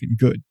 It's fucking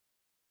good.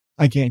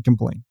 I can't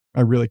complain.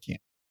 I really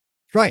can't.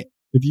 Try it.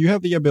 If you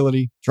have the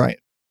ability, try it.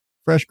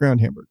 Fresh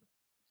ground hamburger.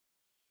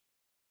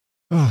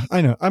 Oh,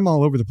 I know. I'm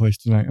all over the place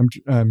tonight.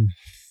 I'm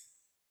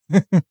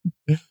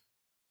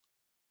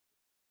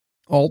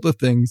all the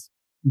things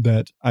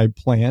that I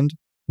planned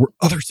were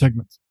other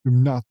segments,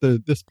 not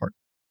this part.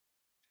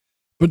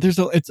 But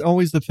it's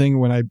always the thing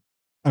when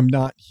I'm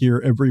not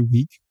here every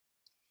week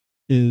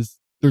is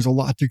there's a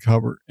lot to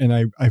cover, and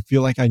I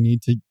feel like I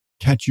need to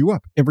catch you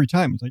up every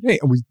time. It's like, hey,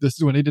 this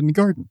is what I did in the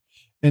garden,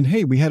 and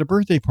hey, we had a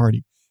birthday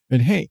party,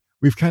 and hey,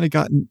 we've kind of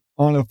gotten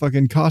on a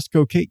fucking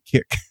Costco cake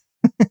kick.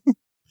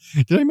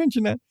 Did I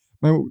mention that?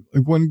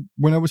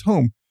 When I was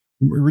home,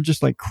 we were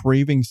just like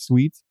craving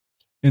sweets,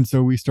 and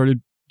so we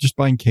started just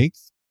buying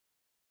cakes.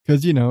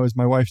 Because, as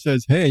my wife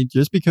says, hey,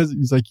 just because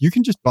he's like, you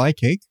can just buy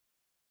cake.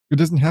 It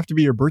doesn't have to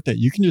be your birthday.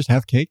 You can just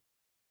have cake.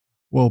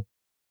 Well,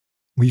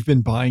 we've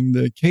been buying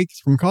the cakes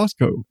from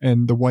Costco,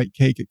 and the white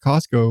cake at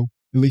Costco,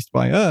 at least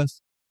by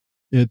us,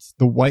 it's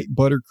the white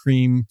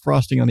buttercream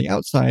frosting on the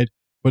outside,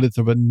 but it's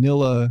a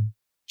vanilla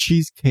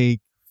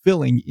cheesecake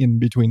filling in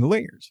between the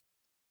layers.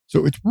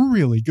 So it's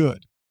really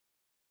good.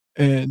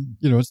 And,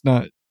 it's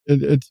not,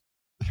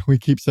 we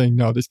keep saying,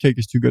 no, this cake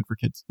is too good for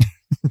kids.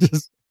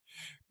 Just,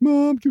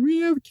 Mom, can we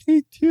have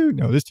cake too?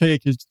 No, this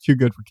cake is too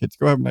good for kids.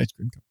 Go have an ice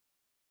cream cone.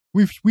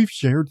 We've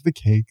shared the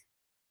cake.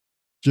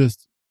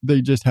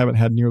 They just haven't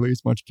had nearly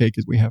as much cake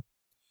as we have.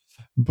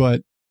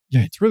 But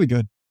yeah, it's really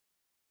good.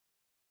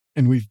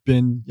 And we've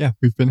been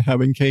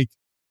having cake,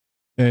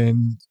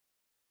 and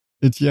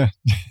it's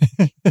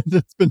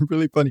been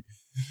really funny.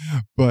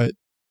 But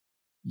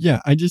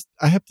yeah, I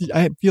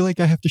feel like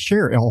I have to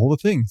share all the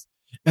things.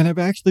 And I've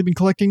actually been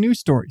collecting news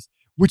stories,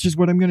 which is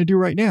what I'm going to do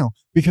right now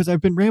because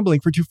I've been rambling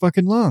for too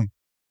fucking long.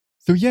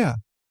 So yeah,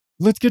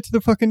 let's get to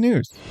the fucking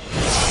news.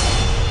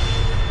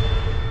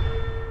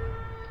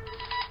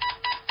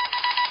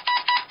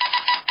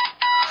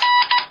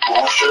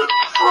 Bullshit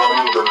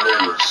from the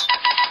news.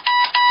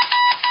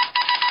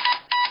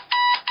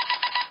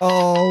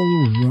 All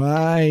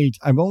right.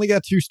 I've only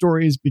got 2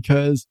 stories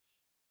because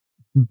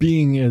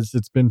being as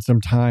it's been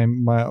some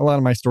time, a lot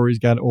of my stories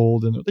got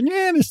old, and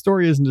this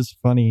story isn't as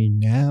funny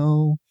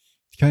now.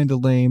 It's kind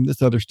of lame.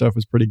 This other stuff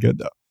was pretty good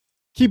though.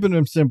 Keeping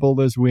them simple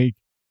this week.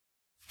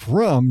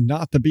 From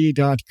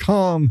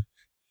notthebee.com,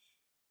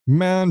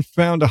 man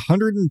found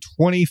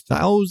 $120,000. I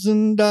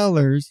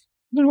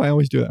don't know why I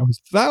always do that. It was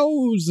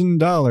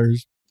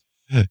 $1,000.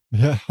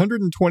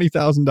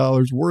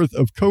 $120,000 worth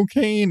of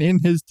cocaine in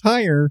his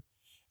tire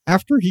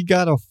after he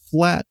got a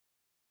flat.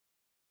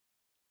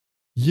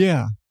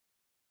 Yeah.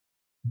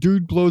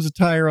 Dude blows a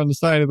tire on the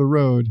side of the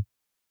road.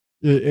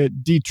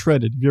 It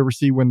detreaded. Have you ever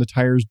see when the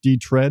tires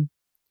detread?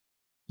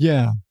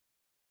 Yeah.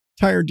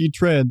 Tire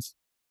detreads.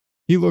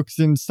 He looks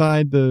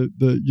inside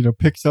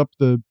picks up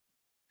the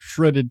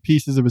shredded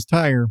pieces of his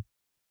tire,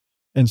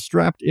 and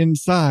strapped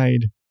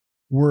inside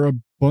were a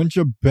bunch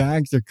of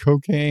bags of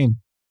cocaine.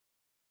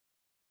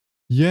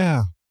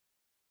 Yeah.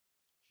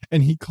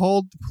 And he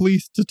called the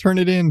police to turn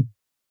it in.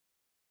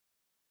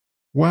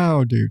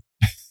 Wow, dude.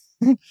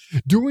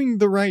 Doing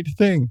the right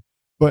thing.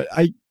 But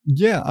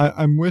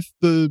I'm with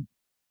the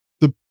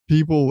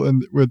people,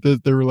 and with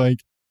it, they were like,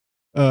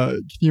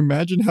 can you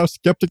imagine how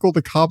skeptical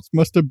the cops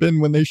must have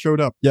been when they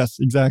showed up? Yes,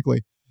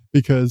 exactly.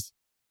 Because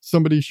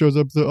somebody shows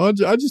up and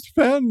says, I just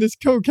found this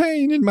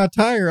cocaine in my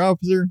tire,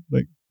 officer.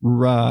 Like,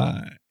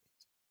 right.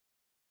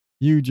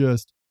 You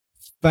just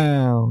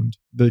found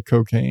the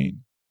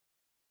cocaine.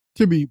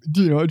 To be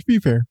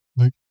fair,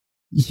 like,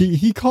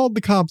 he called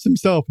the cops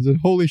himself and said,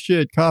 holy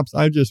shit, cops,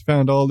 I just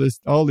found all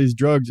these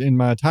drugs in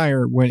my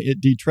tire when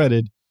it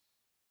detreaded.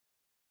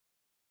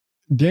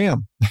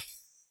 Damn.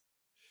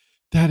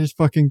 That is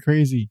fucking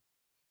crazy.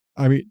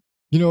 I mean,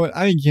 you know what?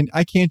 I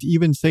can't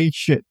even say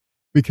shit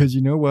because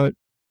you know what?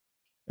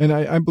 And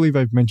I believe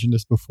I've mentioned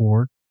this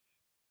before.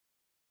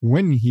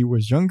 When he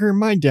was younger,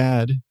 my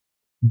dad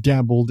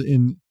dabbled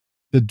in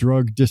the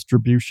drug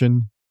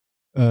distribution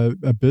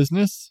a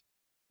business.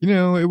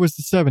 It was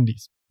the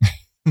 70s.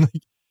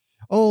 Like,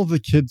 all the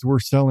kids were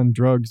selling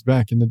drugs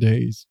back in the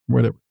days,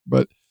 whatever.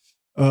 But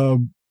yeah,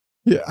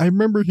 I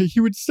remember he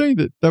would say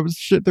that was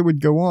shit that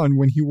would go on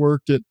when he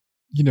worked at,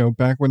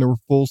 back when there were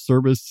full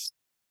service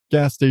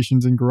gas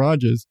stations and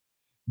garages,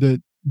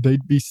 that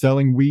they'd be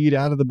selling weed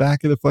out of the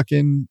back of the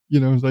fucking,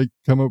 like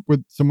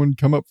someone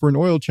come up for an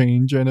oil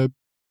change and a,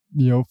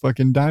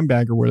 fucking dime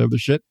bag or whatever the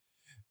shit.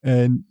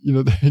 And,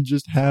 they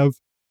just have,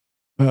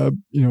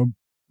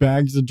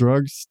 bags of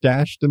drugs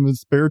stashed in the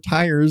spare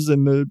tires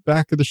in the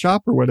back of the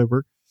shop or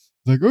whatever.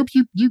 It's like, oops,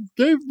 you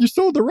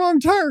sold the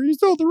wrong tire. You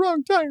sold the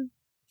wrong tire.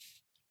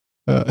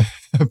 But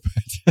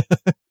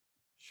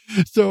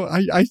so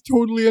I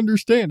totally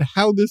understand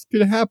how this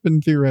could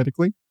happen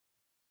theoretically,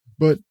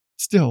 but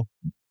still,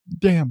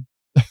 damn.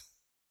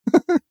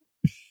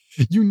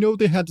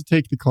 They had to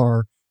take the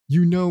car.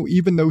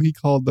 Even though he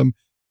called them,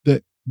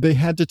 that they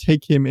had to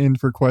take him in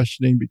for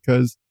questioning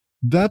because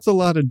that's a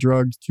lot of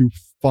drugs to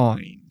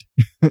find.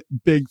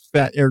 Big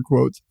fat air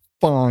quotes,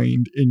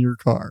 find in your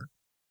car.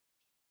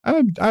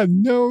 I have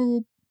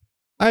no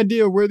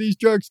idea where these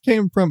drugs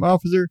came from,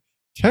 officer.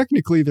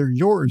 Technically, they're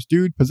yours,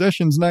 dude.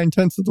 Possession's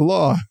 9/10 of the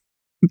law.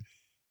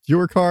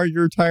 Your car,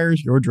 your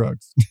tires, your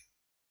drugs.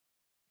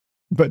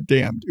 But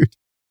damn, dude.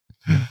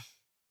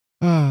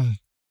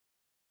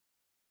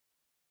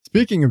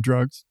 Speaking of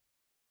drugs,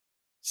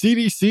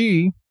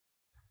 CDC.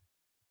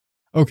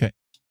 Okay,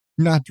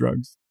 not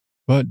drugs,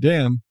 but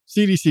damn,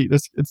 CDC.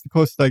 It's the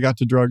closest I got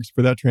to drugs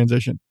for that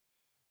transition.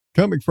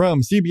 Coming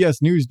from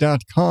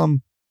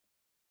CBSNews.com.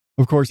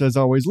 Of course, as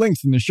always,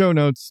 links in the show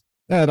notes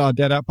at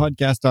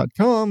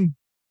odddadoutpodcast.com.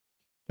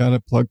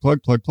 Gotta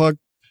plug.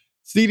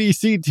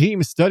 CDC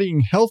team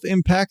studying health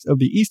impacts of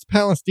the East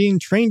Palestine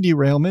train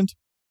derailment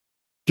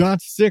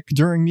got sick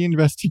during the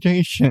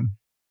investigation.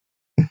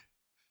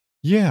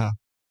 Yeah.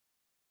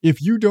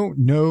 If you don't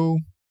know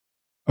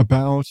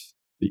about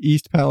the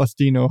East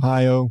Palestine,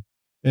 Ohio,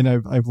 and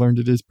I've learned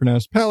it is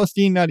pronounced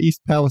Palestine, not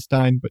East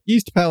Palestine, but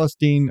East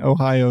Palestine,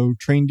 Ohio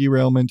train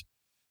derailment,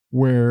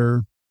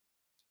 where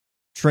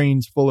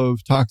trains full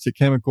of toxic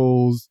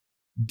chemicals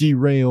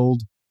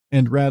derailed,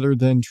 and rather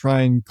than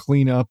try and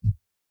clean up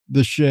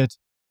the shit,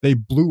 they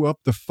blew up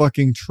the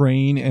fucking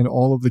train and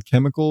all of the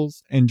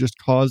chemicals and just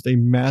caused a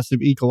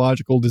massive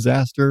ecological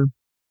disaster.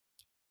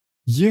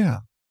 Yeah.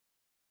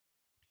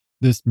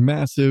 This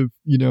massive,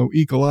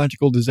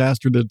 ecological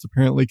disaster that's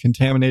apparently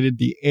contaminated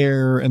the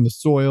air and the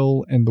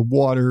soil and the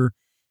water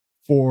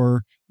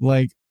for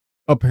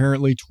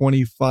apparently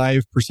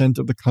 25%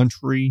 of the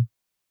country,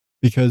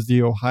 because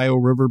the Ohio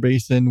River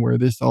Basin, where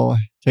this all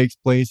takes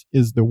place,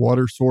 is the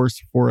water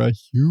source for a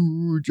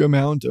huge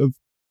amount of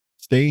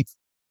states.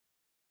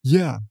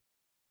 Yeah.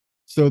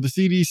 So the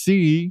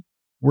CDC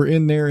were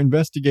in there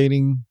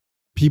investigating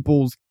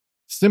people's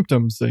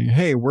symptoms, saying,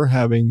 hey, we're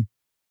having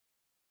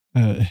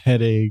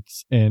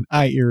headaches and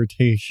eye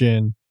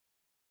irritation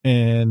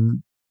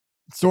and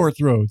sore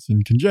throats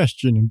and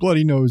congestion and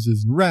bloody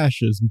noses and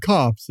rashes and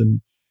coughs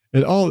and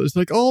all. It's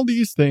like all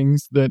these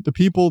things that the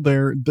people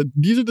there,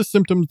 these are the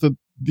symptoms that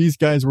these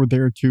guys were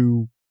there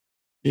to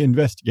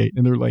investigate.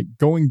 And they're like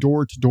going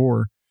door to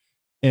door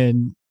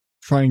and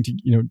trying to,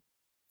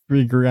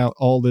 figure out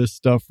all this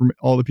stuff from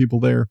all the people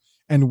there.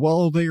 And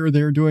while they are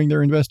there doing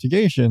their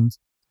investigations,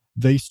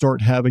 they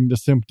start having the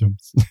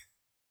symptoms.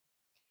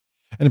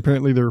 And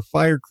apparently there are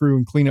fire crew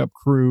and cleanup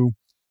crew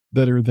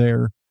that are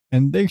there,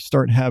 and they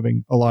start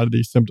having a lot of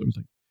these symptoms.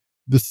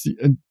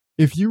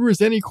 If there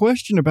was any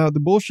question about the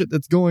bullshit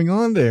that's going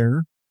on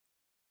there,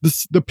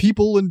 the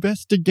people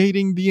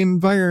investigating the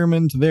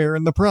environment there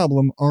and the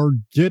problem are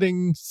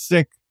getting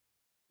sick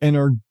and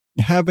are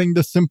having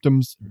the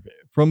symptoms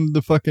from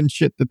the fucking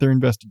shit that they're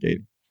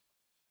investigating.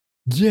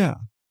 Yeah.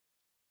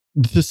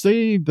 To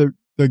say the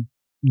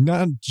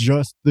not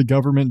just the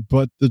government,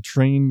 but the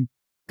train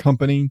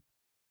company,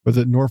 was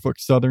it Norfolk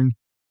Southern,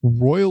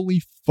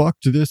 royally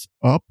fucked this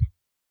up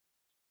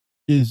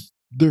is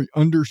the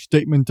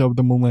understatement of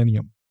the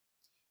millennium.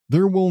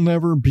 There will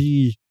never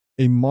be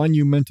a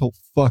monumental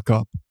fuck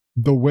up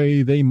the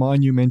way they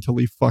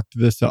monumentally fucked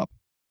this up.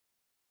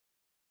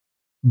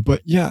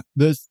 But yeah,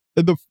 the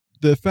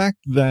fact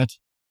that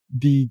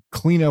the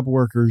cleanup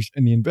workers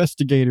and the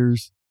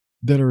investigators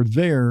that are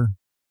there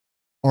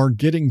are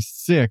getting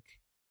sick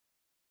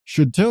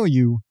should tell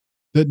you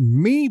that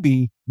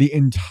maybe the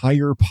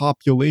entire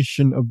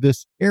population of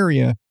this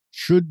area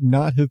should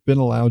not have been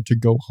allowed to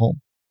go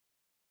home.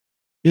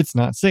 It's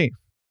not safe.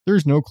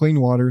 There's no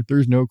clean water.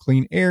 There's no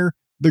clean air.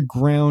 The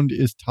ground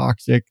is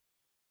toxic.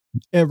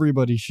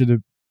 Everybody should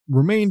have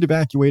remained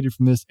evacuated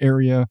from this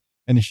area,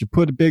 and they should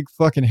put a big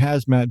fucking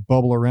hazmat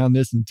bubble around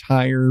this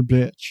entire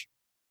bitch.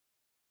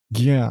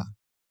 Yeah.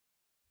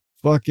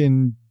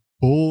 Fucking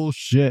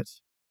bullshit.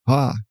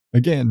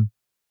 Again,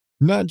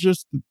 not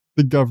just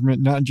the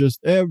government, not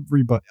just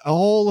everybody,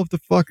 all of the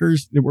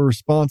fuckers that were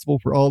responsible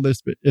for all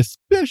this, but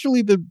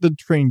especially the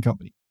train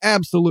company.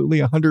 Absolutely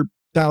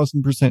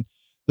 100,000%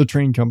 the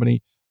train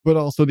company, but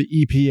also the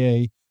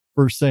EPA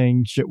for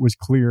saying shit was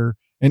clear,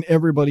 and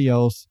everybody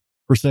else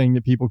for saying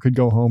that people could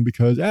go home,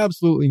 because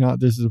absolutely not.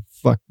 This is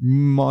a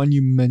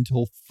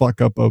monumental fuck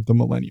up of the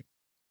millennium.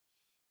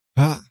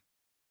 I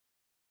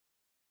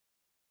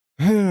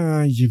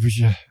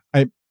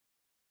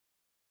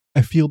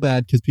feel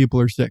bad because people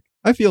are sick.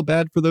 I feel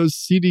bad for those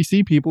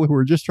CDC people who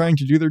are just trying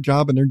to do their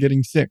job and they're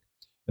getting sick.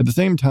 At the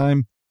same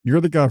time,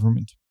 you're the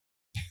government.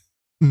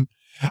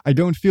 I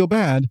don't feel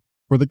bad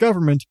for the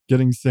government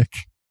getting sick.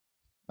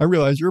 I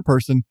realize you're a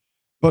person,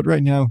 but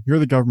right now, you're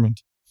the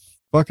government.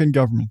 Fucking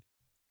government.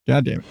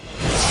 God damn it.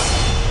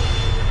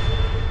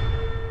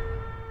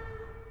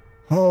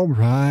 All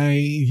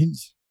right.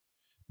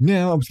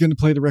 Now I was going to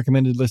play the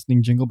recommended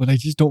listening jingle, but I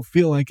just don't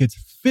feel like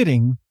it's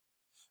fitting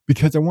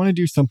because I want to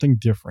do something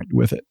different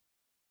with it.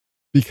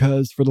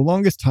 Because for the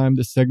longest time,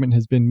 this segment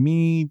has been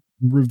me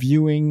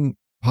reviewing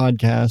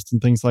podcasts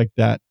and things like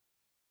that.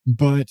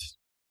 But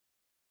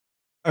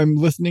I'm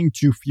listening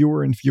to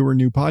fewer and fewer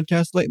new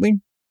podcasts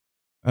lately.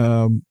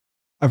 I've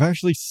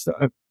actually,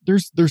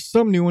 there's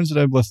some new ones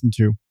that I've listened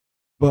to,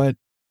 but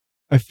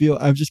I feel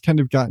I've just kind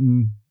of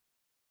gotten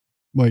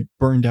like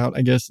burned out,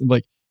 I guess.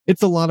 Like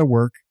it's a lot of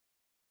work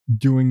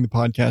doing the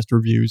podcast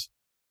reviews,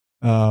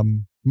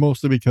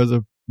 mostly because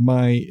of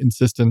my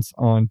insistence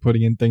on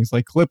putting in things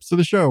like clips of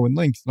the show and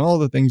links and all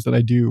the things that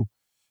I do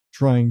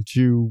trying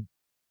to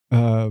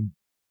uh,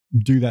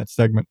 do that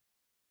segment.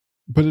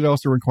 But it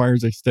also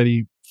requires a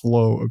steady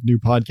flow of new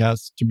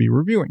podcasts to be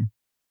reviewing.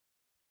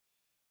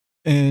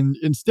 And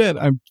instead,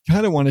 I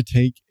kind of want to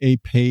take a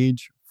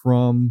page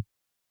from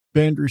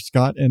Bandrew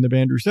Scott and the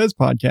Bandrew Says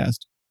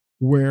podcast,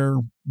 where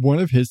one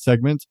of his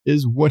segments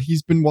is what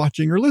he's been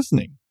watching or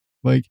listening.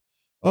 Like,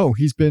 oh,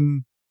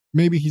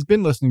 maybe he's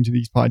been listening to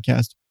these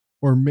podcasts,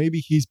 or maybe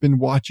he's been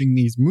watching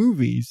these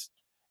movies.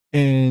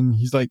 And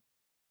he's like,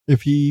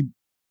 if he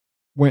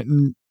went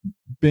and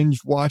binge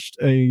watched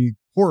a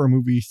horror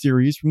movie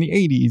series from the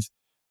 80s,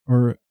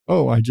 or,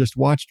 oh, I just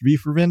watched V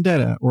for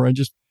Vendetta, or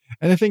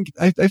and I think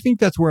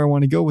that's where I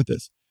want to go with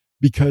this,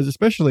 because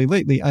especially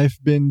lately, I've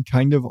been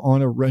kind of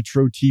on a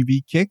retro TV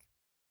kick.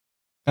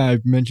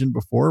 I've mentioned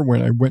before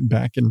when I went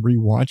back and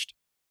rewatched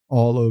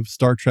all of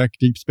Star Trek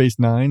Deep Space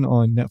Nine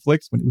on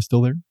Netflix when it was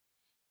still there.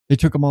 They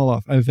took them all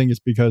off. I think it's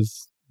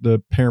because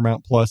the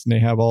Paramount Plus and they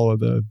have all of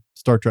the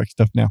Star Trek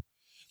stuff now.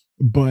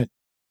 But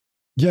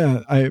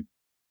yeah, I've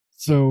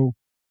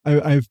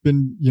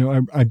been,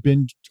 I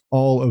binged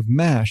all of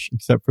MASH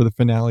except for the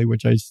finale,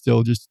 which I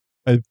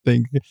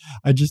think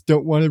I just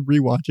don't want to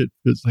rewatch it.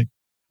 It's like,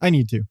 I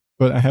need to,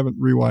 but I haven't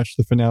rewatched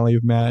the finale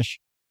of MASH.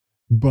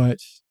 But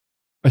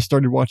I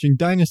started watching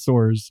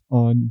Dinosaurs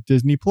on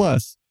Disney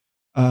Plus.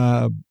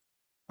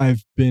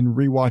 I've been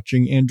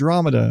rewatching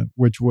Andromeda,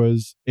 which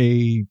was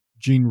a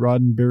Gene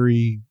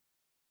Roddenberry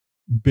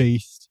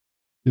based,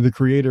 the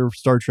creator of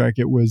Star Trek.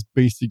 It was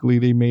basically,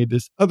 they made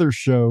this other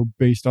show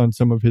based on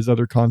some of his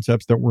other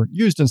concepts that weren't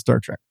used in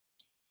Star Trek.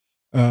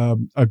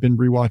 I've been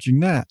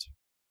rewatching that.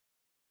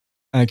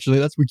 Actually,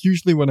 that's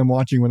usually what I'm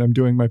watching when I'm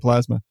doing my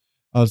plasma.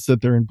 I'll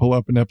sit there and pull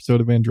up an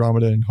episode of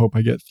Andromeda and hope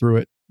I get through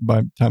it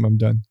by the time I'm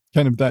done.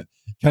 Kind of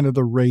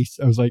the race.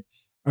 I was like,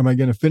 am I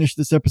going to finish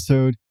this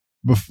episode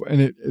before?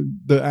 And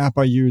the app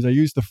I use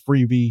the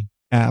Freevee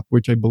app,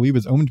 which I believe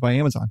is owned by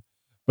Amazon,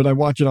 but I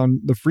watch it on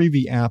the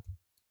Freevee app,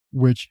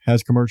 which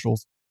has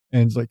commercials.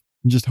 And it's like,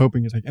 I'm just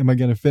hoping, it's like, am I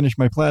going to finish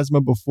my plasma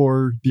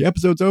before the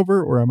episode's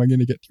over, or am I going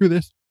to get through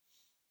this?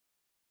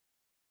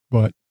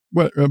 But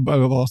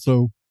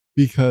also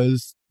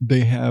because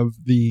they have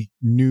the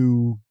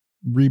new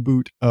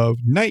reboot of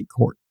Night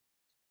Court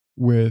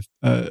with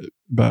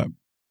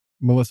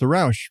Melissa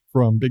Rauch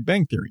from Big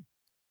Bang Theory.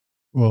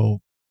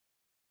 Well,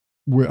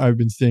 where I've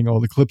been seeing all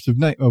the clips of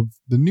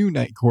the new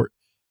Night Court,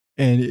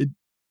 and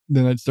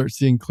then I'd start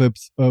seeing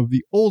clips of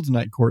the old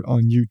Night Court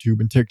on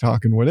YouTube and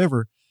TikTok and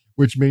whatever,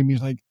 which made me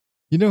like,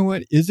 you know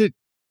what? Is it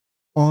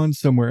on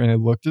somewhere? And I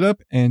looked it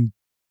up, and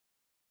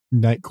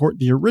Night Court,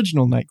 the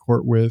original Night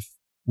Court with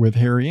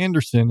Harry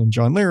Anderson and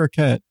John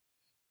Larroquette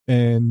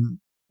and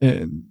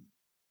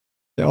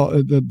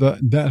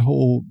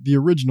the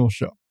original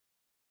show,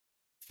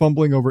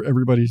 fumbling over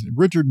everybody's.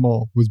 Richard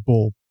Mull was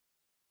Bull.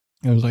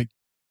 And I was like,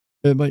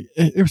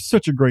 it was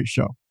such a great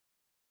show.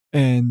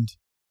 And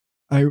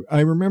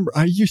I remember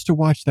I used to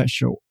watch that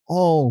show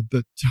all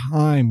the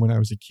time when I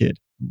was a kid.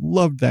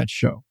 Loved that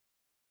show.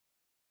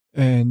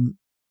 And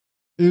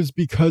it was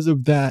because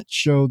of that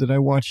show that I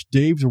watched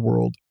Dave's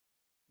World,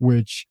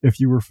 which, if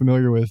you were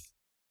familiar with,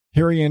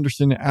 Harry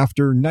Anderson,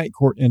 after Night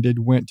Court ended,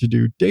 went to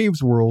do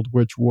Dave's World,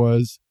 which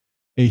was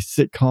a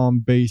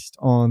sitcom based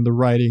on the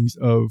writings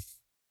of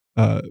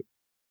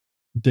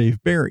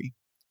Dave Barry.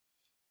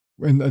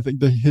 And I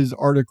think his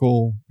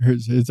article,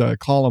 his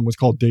column was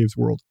called Dave's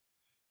World.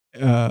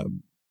 But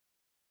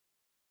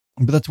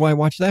that's why I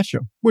watched that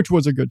show, which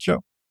was a good show.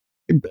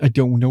 I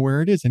don't know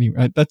where it is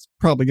anyway. That's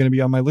probably going to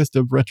be on my list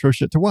of retro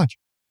shit to watch.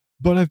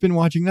 But I've been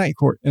watching Night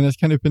Court, and that's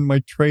kind of been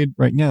my trade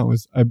right now,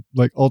 is I'm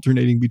like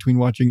alternating between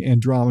watching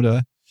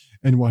Andromeda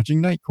and watching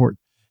Night Court,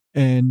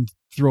 and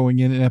throwing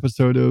in an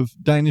episode of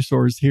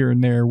Dinosaurs here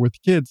and there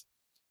with kids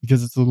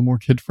because it's a little more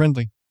kid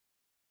friendly.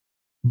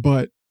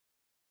 But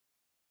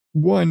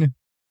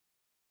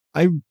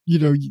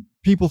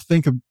people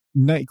think of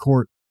Night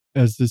Court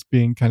as this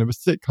being kind of a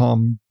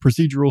sitcom,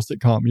 procedural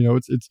sitcom.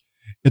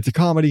 It's a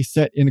comedy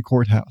set in a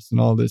courthouse and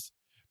all this.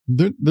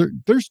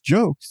 There's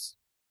jokes,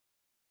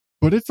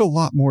 but it's a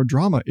lot more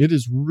drama. It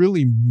is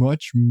really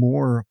much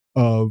more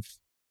of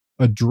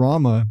a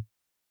drama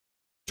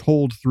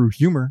told through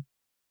humor.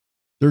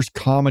 There's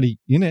comedy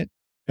in it.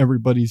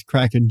 Everybody's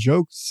cracking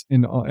jokes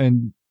and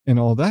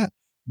all that,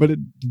 but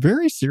it's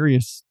very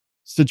serious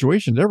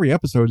situations. Every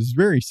episode is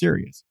very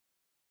serious.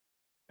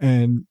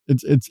 And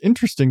it's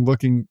interesting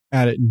looking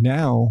at it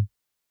now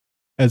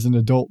as an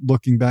adult,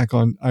 looking back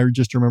on, I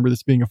just remember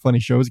this being a funny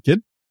show as a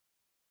kid,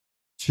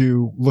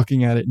 to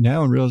looking at it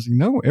now and realizing,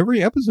 no,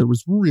 every episode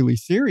was really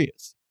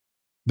serious.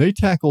 They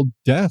tackled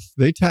death.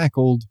 They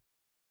tackled,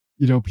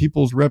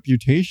 people's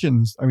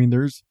reputations. I mean,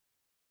 there's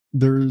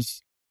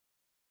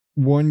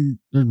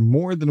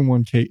more than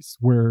one case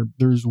where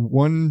there's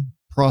one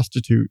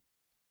prostitute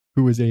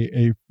who is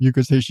you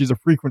could say she's a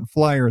frequent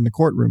flyer in the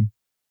courtroom.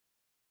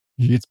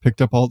 He gets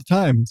picked up all the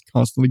time. He's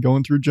constantly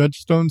going through Judge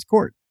Stone's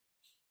court.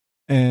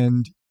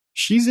 And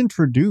she's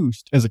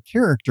introduced as a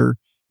character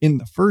in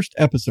the first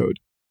episode.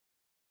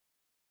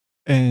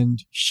 And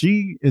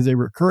she is a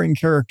recurring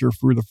character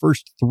for the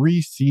first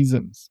 3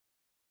 seasons.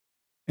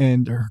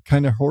 And her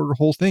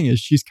whole thing is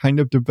she's kind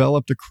of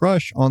developed a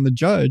crush on the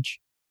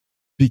judge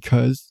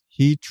because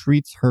he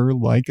treats her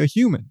like a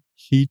human.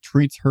 He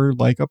treats her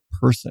like a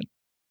person.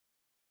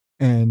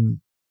 And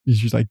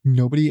she's like,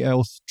 nobody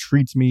else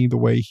treats me the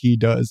way he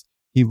does.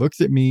 He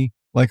looks at me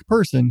like a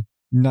person,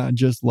 not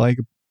just like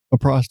a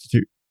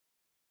prostitute,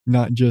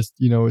 not just,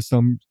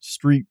 some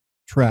street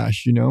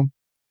trash,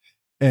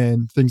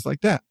 and things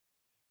like that.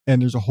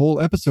 And there's a whole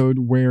episode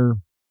where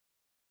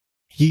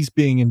he's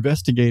being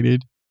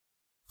investigated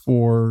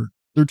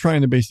they're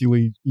trying to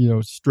basically,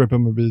 strip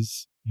him of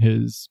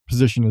his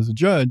position as a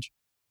judge.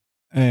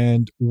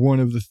 And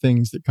one of the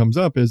things that comes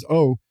up is,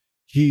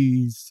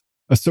 he's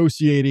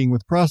associating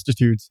with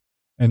prostitutes.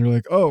 And they're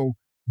like,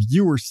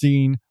 you were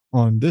seen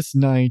on this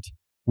night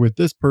with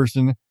this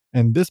person,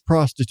 and this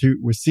prostitute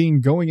was seen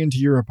going into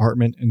your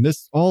apartment, and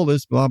all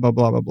this, blah, blah,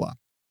 blah, blah, blah.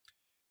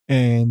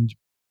 And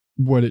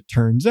what it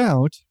turns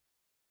out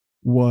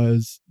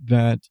was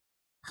that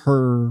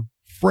her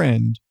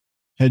friend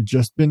had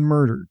just been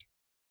murdered.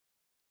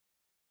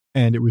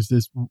 And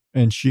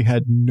and she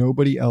had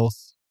nobody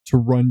else to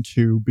run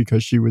to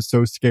because she was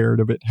so scared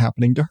of it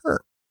happening to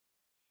her.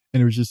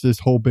 And it was just this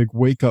whole big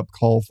wake up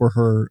call for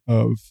her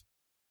of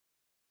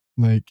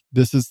like,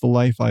 this is the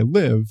life I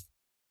live,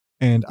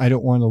 and I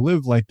don't want to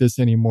live like this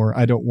anymore.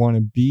 I don't want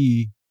to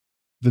be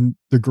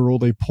the girl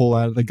they pull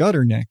out of the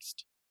gutter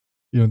next.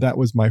 That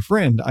was my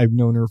friend. I've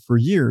known her for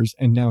years,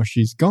 and now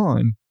she's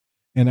gone,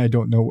 and I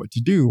don't know what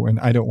to do, and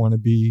I don't want to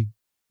be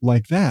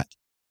like that.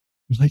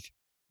 It's like,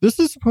 this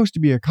is supposed to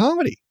be a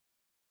comedy.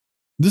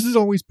 This is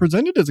always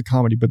presented as a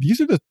comedy, but these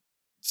are the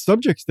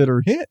subjects that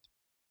are hit.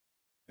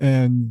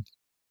 And,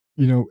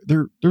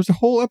 there's a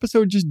whole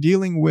episode just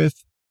dealing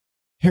with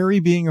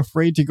Harry being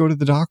afraid to go to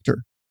the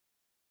doctor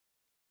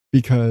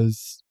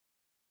because,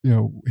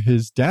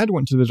 his dad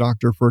went to the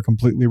doctor for a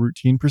completely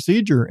routine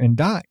procedure and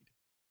died.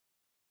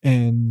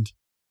 And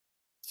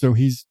so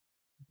he's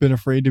been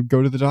afraid to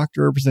go to the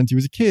doctor ever since he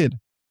was a kid.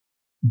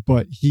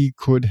 But he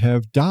could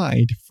have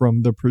died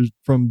from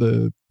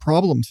the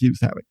problems he was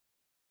having.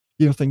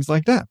 Things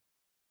like that.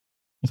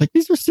 It's like,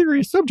 these are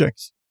serious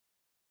subjects.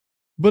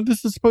 But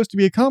this is supposed to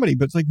be a comedy.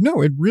 But it's like,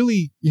 no, it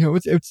really,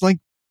 it's like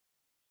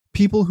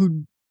people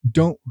who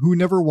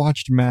never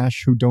watched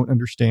MASH, who don't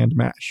understand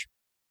MASH.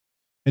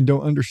 And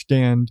don't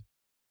understand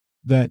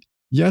that,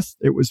 yes,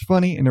 it was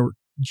funny and there were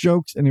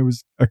jokes and it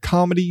was a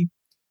comedy,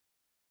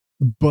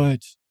 but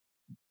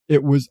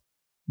it was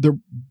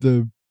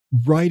the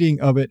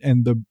writing of it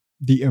and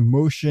the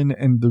emotion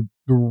and the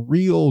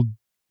real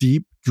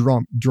deep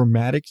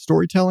dramatic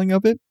storytelling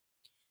of it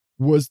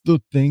was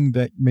the thing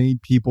that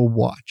made people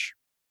watch.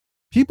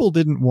 People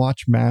didn't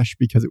watch MASH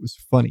because it was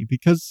funny,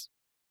 because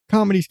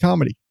comedy's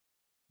comedy.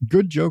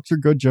 Good jokes are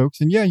good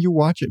jokes, and yeah, you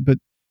watch it, but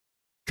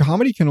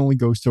comedy can only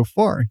go so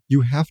far.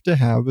 You have to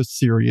have a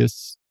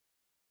serious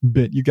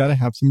bit. You got to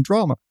have some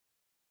drama.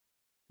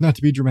 Not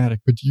to be dramatic,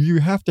 but you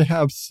have to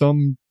have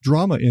some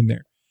drama in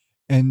there.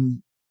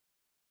 And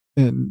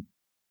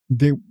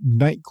the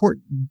Night Court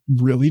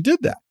really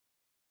did that.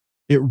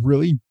 It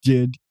really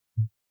did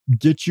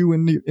get you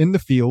in the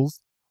feels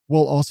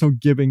while also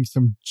giving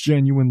some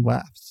genuine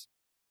laughs.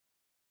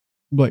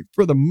 Like,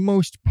 for the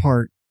most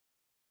part,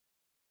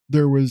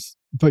 there was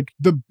like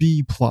the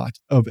B plot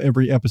of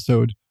every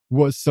episode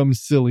was some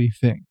silly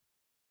thing.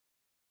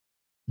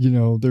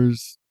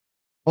 There's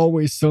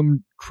always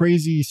some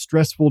crazy,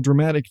 stressful,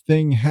 dramatic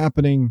thing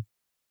happening,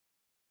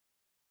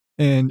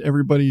 and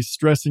everybody's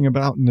stressing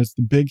about, and it's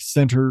the big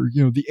center.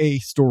 The A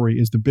story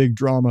is the big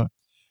drama.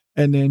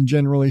 And then,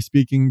 generally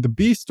speaking, the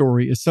B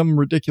story is some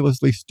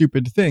ridiculously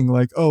stupid thing,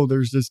 like,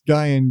 there's this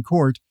guy in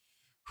court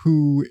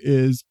who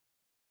is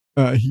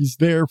he's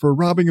there for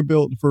robbing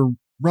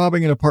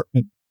an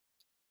apartment,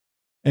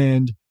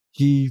 and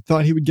he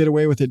thought he would get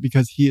away with it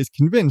because he is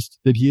convinced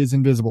that he is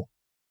invisible.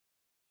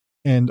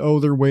 And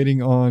they're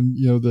waiting on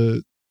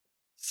the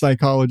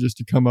psychologist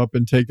to come up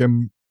and take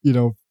him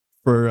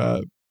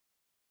for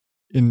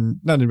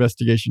not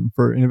investigation,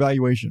 for an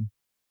evaluation.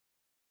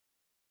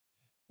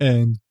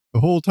 And the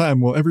whole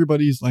time, while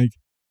everybody's like,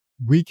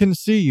 we can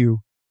see you,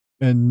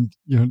 and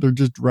they're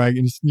just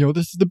dragging this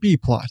is the B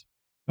plot.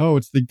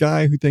 It's the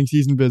guy who thinks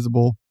he's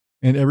invisible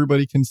and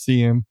everybody can see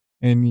him,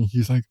 and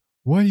he's like,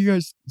 why do you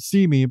guys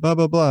see me, blah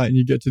blah blah. And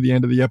you get to the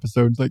end of the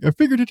episode, it's like, I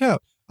figured it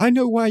out. I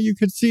know why you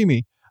could see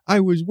me. I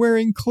was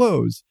wearing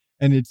clothes.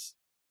 And it's,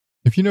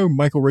 if you know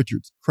Michael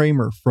Richards,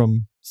 Kramer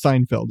from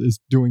Seinfeld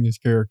is doing his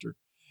character,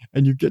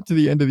 and you get to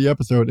the end of the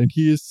episode and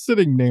he is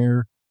sitting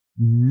there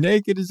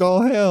naked as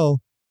all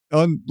hell,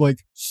 on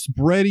like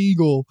spread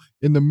eagle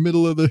in the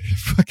middle of the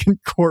fucking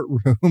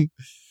courtroom.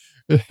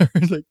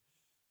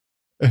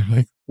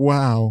 like,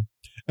 wow.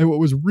 And what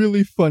was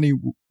really funny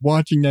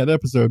watching that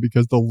episode,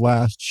 because the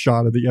last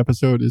shot of the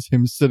episode is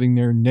him sitting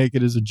there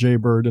naked as a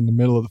jaybird in the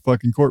middle of the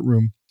fucking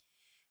courtroom,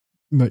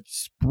 like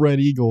spread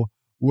eagle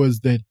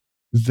was that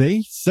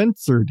they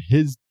censored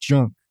his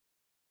junk.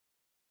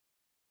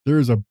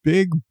 There's a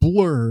big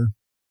blur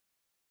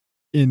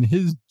in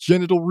his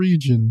genital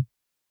region,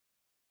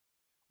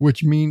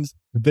 which means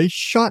they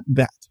shot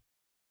that.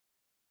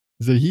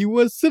 So he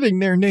was sitting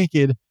there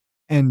naked,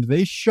 and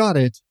they shot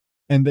it,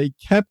 and they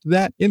kept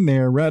that in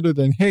there rather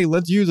than, hey,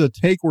 let's use a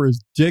take where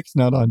his dick's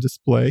not on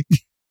display.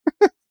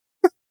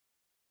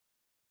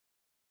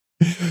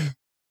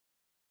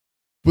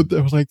 But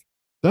they were like,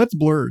 that's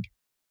blurred.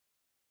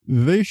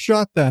 They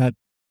shot that,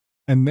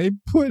 and they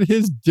put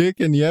his dick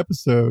in the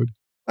episode.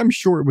 I'm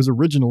sure it was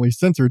originally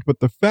censored, but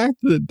the fact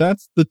that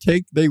that's the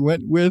take they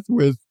went with,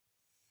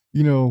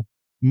 you know,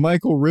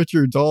 Michael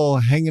Richards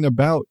all hanging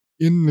about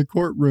in the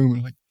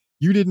courtroom, like,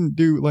 you didn't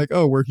do, like,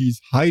 oh, where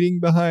he's hiding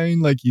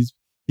behind, like he's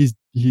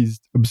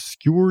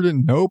obscured,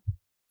 and nope.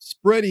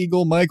 Spread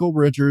eagle Michael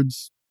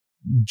Richards,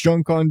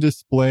 junk on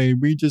display.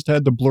 We just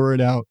had to blur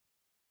it out.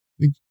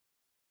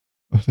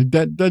 Like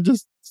that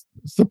just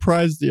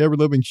surprised the ever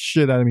living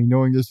shit out of me,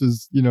 knowing this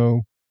is, you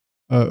know,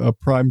 a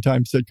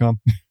primetime sitcom.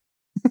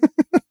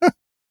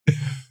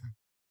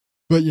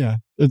 But yeah,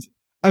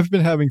 I've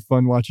been having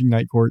fun watching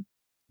Night Court,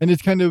 and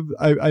it's kind of,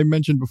 I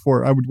mentioned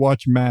before, I would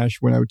watch MASH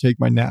when I would take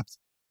my naps.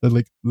 I'd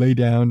like lay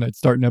down, I'd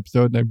start an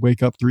episode, and I'd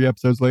wake up 3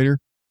 episodes later,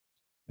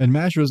 and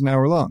MASH was an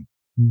hour long.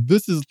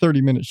 This is a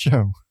 30-minute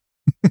show.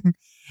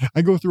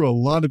 I go through a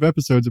lot of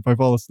episodes if I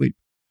fall asleep,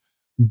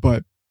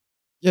 but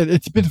yeah,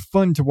 it's been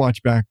fun to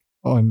watch back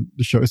on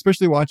the show,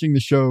 especially watching the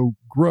show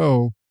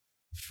grow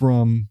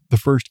from the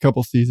first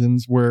couple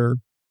seasons, where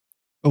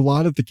a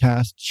lot of the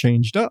cast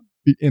changed up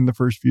in the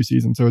first few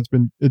seasons. So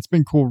it's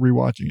been cool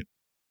rewatching it.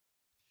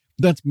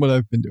 That's what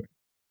I've been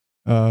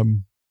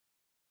doing.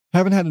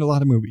 Haven't had a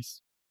lot of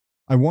movies.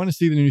 I want to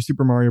see the new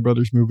Super Mario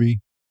Brothers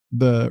movie.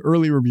 The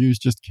early reviews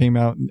just came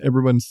out, and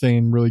everyone's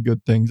saying really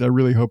good things. I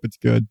really hope it's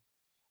good.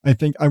 I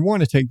think I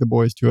want to take the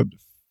boys to it.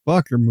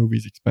 Fuck, are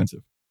movies expensive?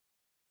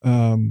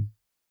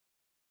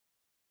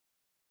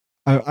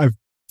 I've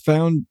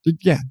found,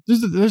 yeah,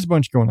 there's a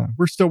bunch going on.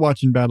 We're still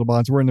watching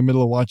BattleBots. We're in the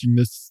middle of watching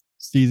this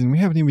season. We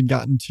haven't even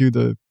gotten to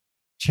the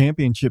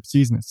championship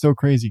season. It's so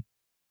crazy.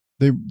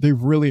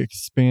 They've really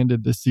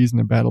expanded this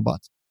season of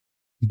BattleBots.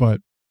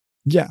 But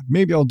yeah,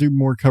 maybe I'll do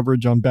more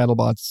coverage on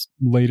BattleBots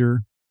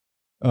later.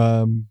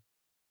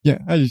 Yeah,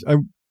 I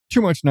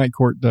too much Night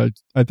Court.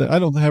 I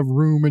don't have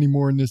room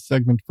anymore in this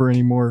segment for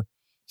any more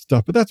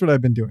stuff. But that's what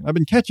I've been doing. I've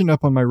been catching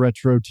up on my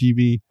retro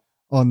TV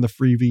on the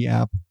Freevee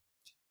app.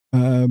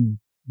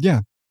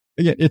 Yeah,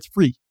 again, it's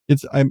free.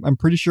 I'm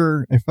pretty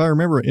sure, if I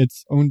remember,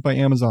 it's owned by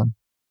Amazon,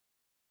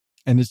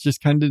 and it's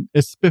just kind of,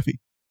 it's spiffy.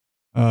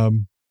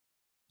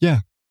 Yeah,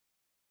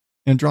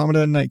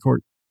 Andromeda and Night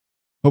Court.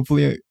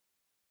 Hopefully,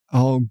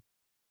 I'll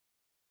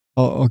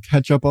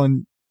catch up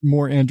on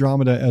more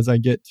Andromeda as I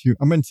get to.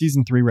 I'm in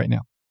season 3 right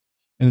now,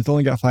 and it's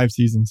only got 5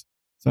 seasons,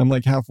 so I'm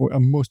like halfway.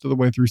 I'm most of the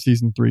way through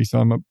season 3, so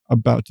I'm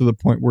about to the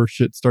point where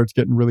shit starts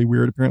getting really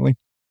weird, apparently,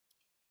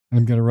 and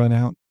I'm gonna run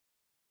out.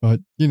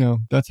 But you know,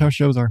 that's how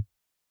shows are.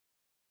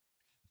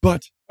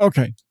 But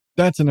okay,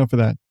 that's enough of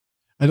that.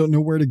 I don't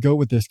know where to go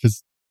with this,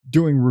 because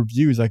doing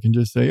reviews, I can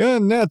just say,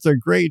 and that's a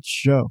great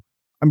show.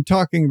 I'm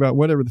talking about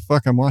whatever the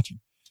fuck I'm watching.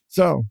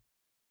 So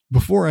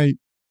before I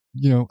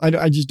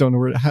just don't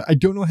know I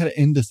don't know how to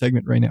end the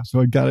segment right now.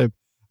 So I gotta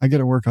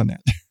work on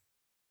that.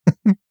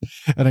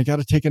 And I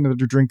gotta take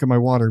another drink of my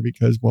water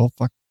because, well,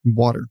 fuck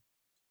water.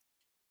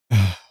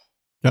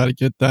 Gotta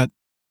get that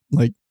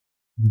like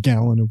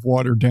gallon of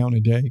water down a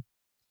day.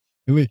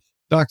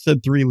 Doc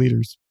said 3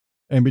 liters.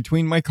 And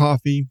between my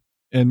coffee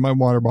and my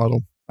water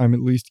bottle, I'm at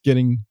least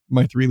getting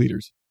my 3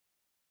 liters.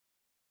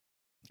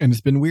 And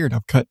it's been weird.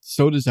 I've cut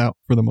sodas out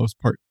for the most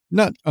part.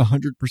 Not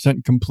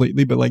 100%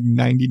 completely, but like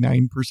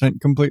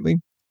 99% completely.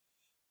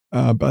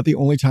 But the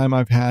only time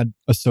I've had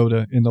a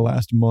soda in the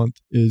last month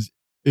is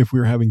if we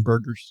were having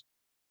burgers.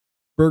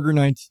 Burger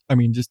nights, I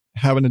mean, just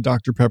having a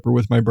Dr. Pepper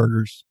with my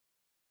burgers,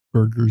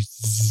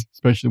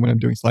 especially when I'm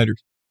doing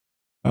sliders,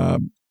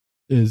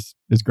 is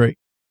great.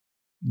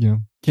 You know,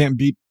 can't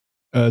beat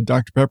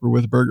Dr. Pepper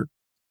with a burger.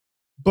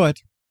 But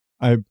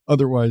I'm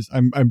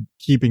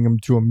keeping them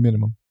to a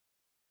minimum.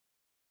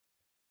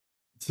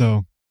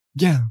 So,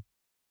 yeah,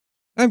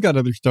 I've got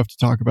other stuff to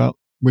talk about,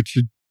 which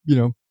should,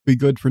 be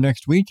good for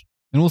next week.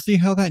 And we'll see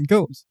how that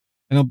goes.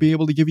 And I'll be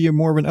able to give you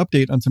more of an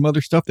update on some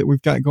other stuff that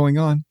we've got going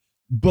on.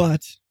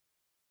 But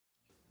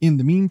in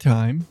the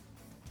meantime,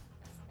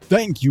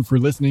 thank you for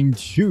listening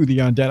to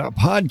the ODO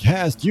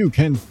podcast. You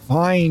can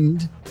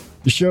find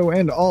the show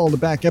and all the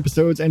back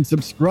episodes and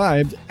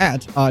subscribed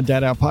at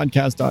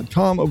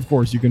odddadoutpodcast.com. Of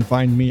course, you can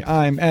find me.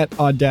 I'm at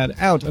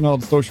OddDadOut on all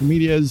the social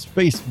medias,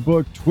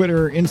 Facebook,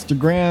 Twitter,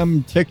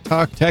 Instagram,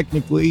 TikTok,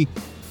 technically.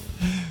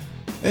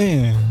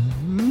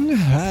 And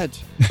that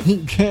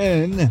you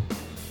can,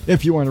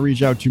 if you want to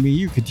reach out to me,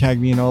 you could tag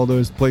me in all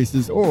those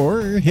places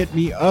or hit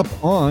me up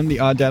on the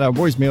OddDado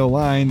voicemail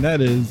line.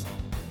 That is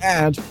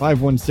at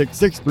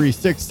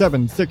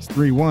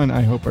 516-636-7631.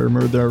 I hope I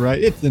remembered that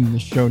right. It's in the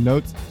show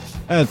notes.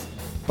 That's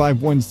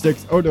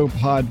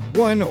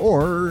 516-ODO-POD1,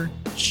 or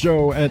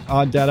show at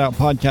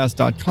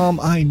oddadoutpodcast.com.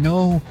 I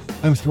know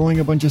I'm throwing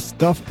a bunch of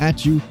stuff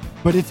at you,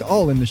 but it's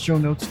all in the show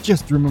notes.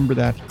 Just remember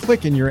that.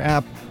 Click in your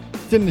app.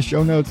 It's in the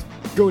show notes.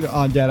 Go to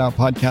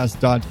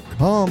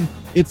oddadoutpodcast.com.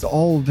 It's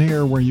all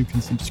there where you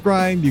can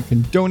subscribe, you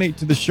can donate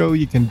to the show,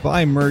 you can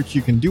buy merch,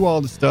 you can do all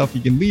the stuff,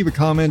 you can leave a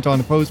comment on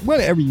a post,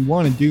 whatever you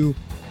want to do.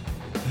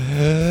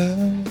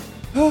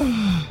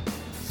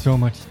 So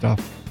much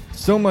stuff.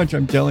 So much,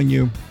 I'm telling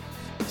you.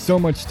 So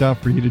much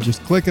stuff for you to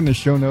just click in the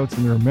show notes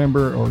and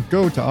remember, or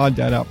go to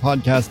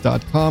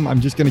oddadoutpodcast.com. I'm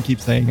just going to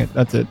keep saying it.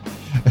 That's it.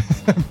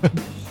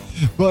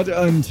 But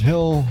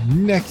until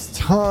next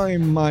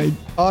time, my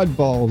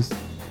oddballs,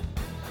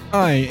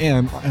 I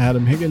am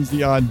Adam Higgins,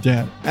 the Odd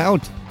Dad,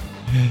 out.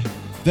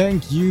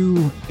 Thank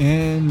you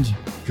and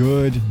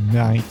good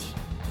night.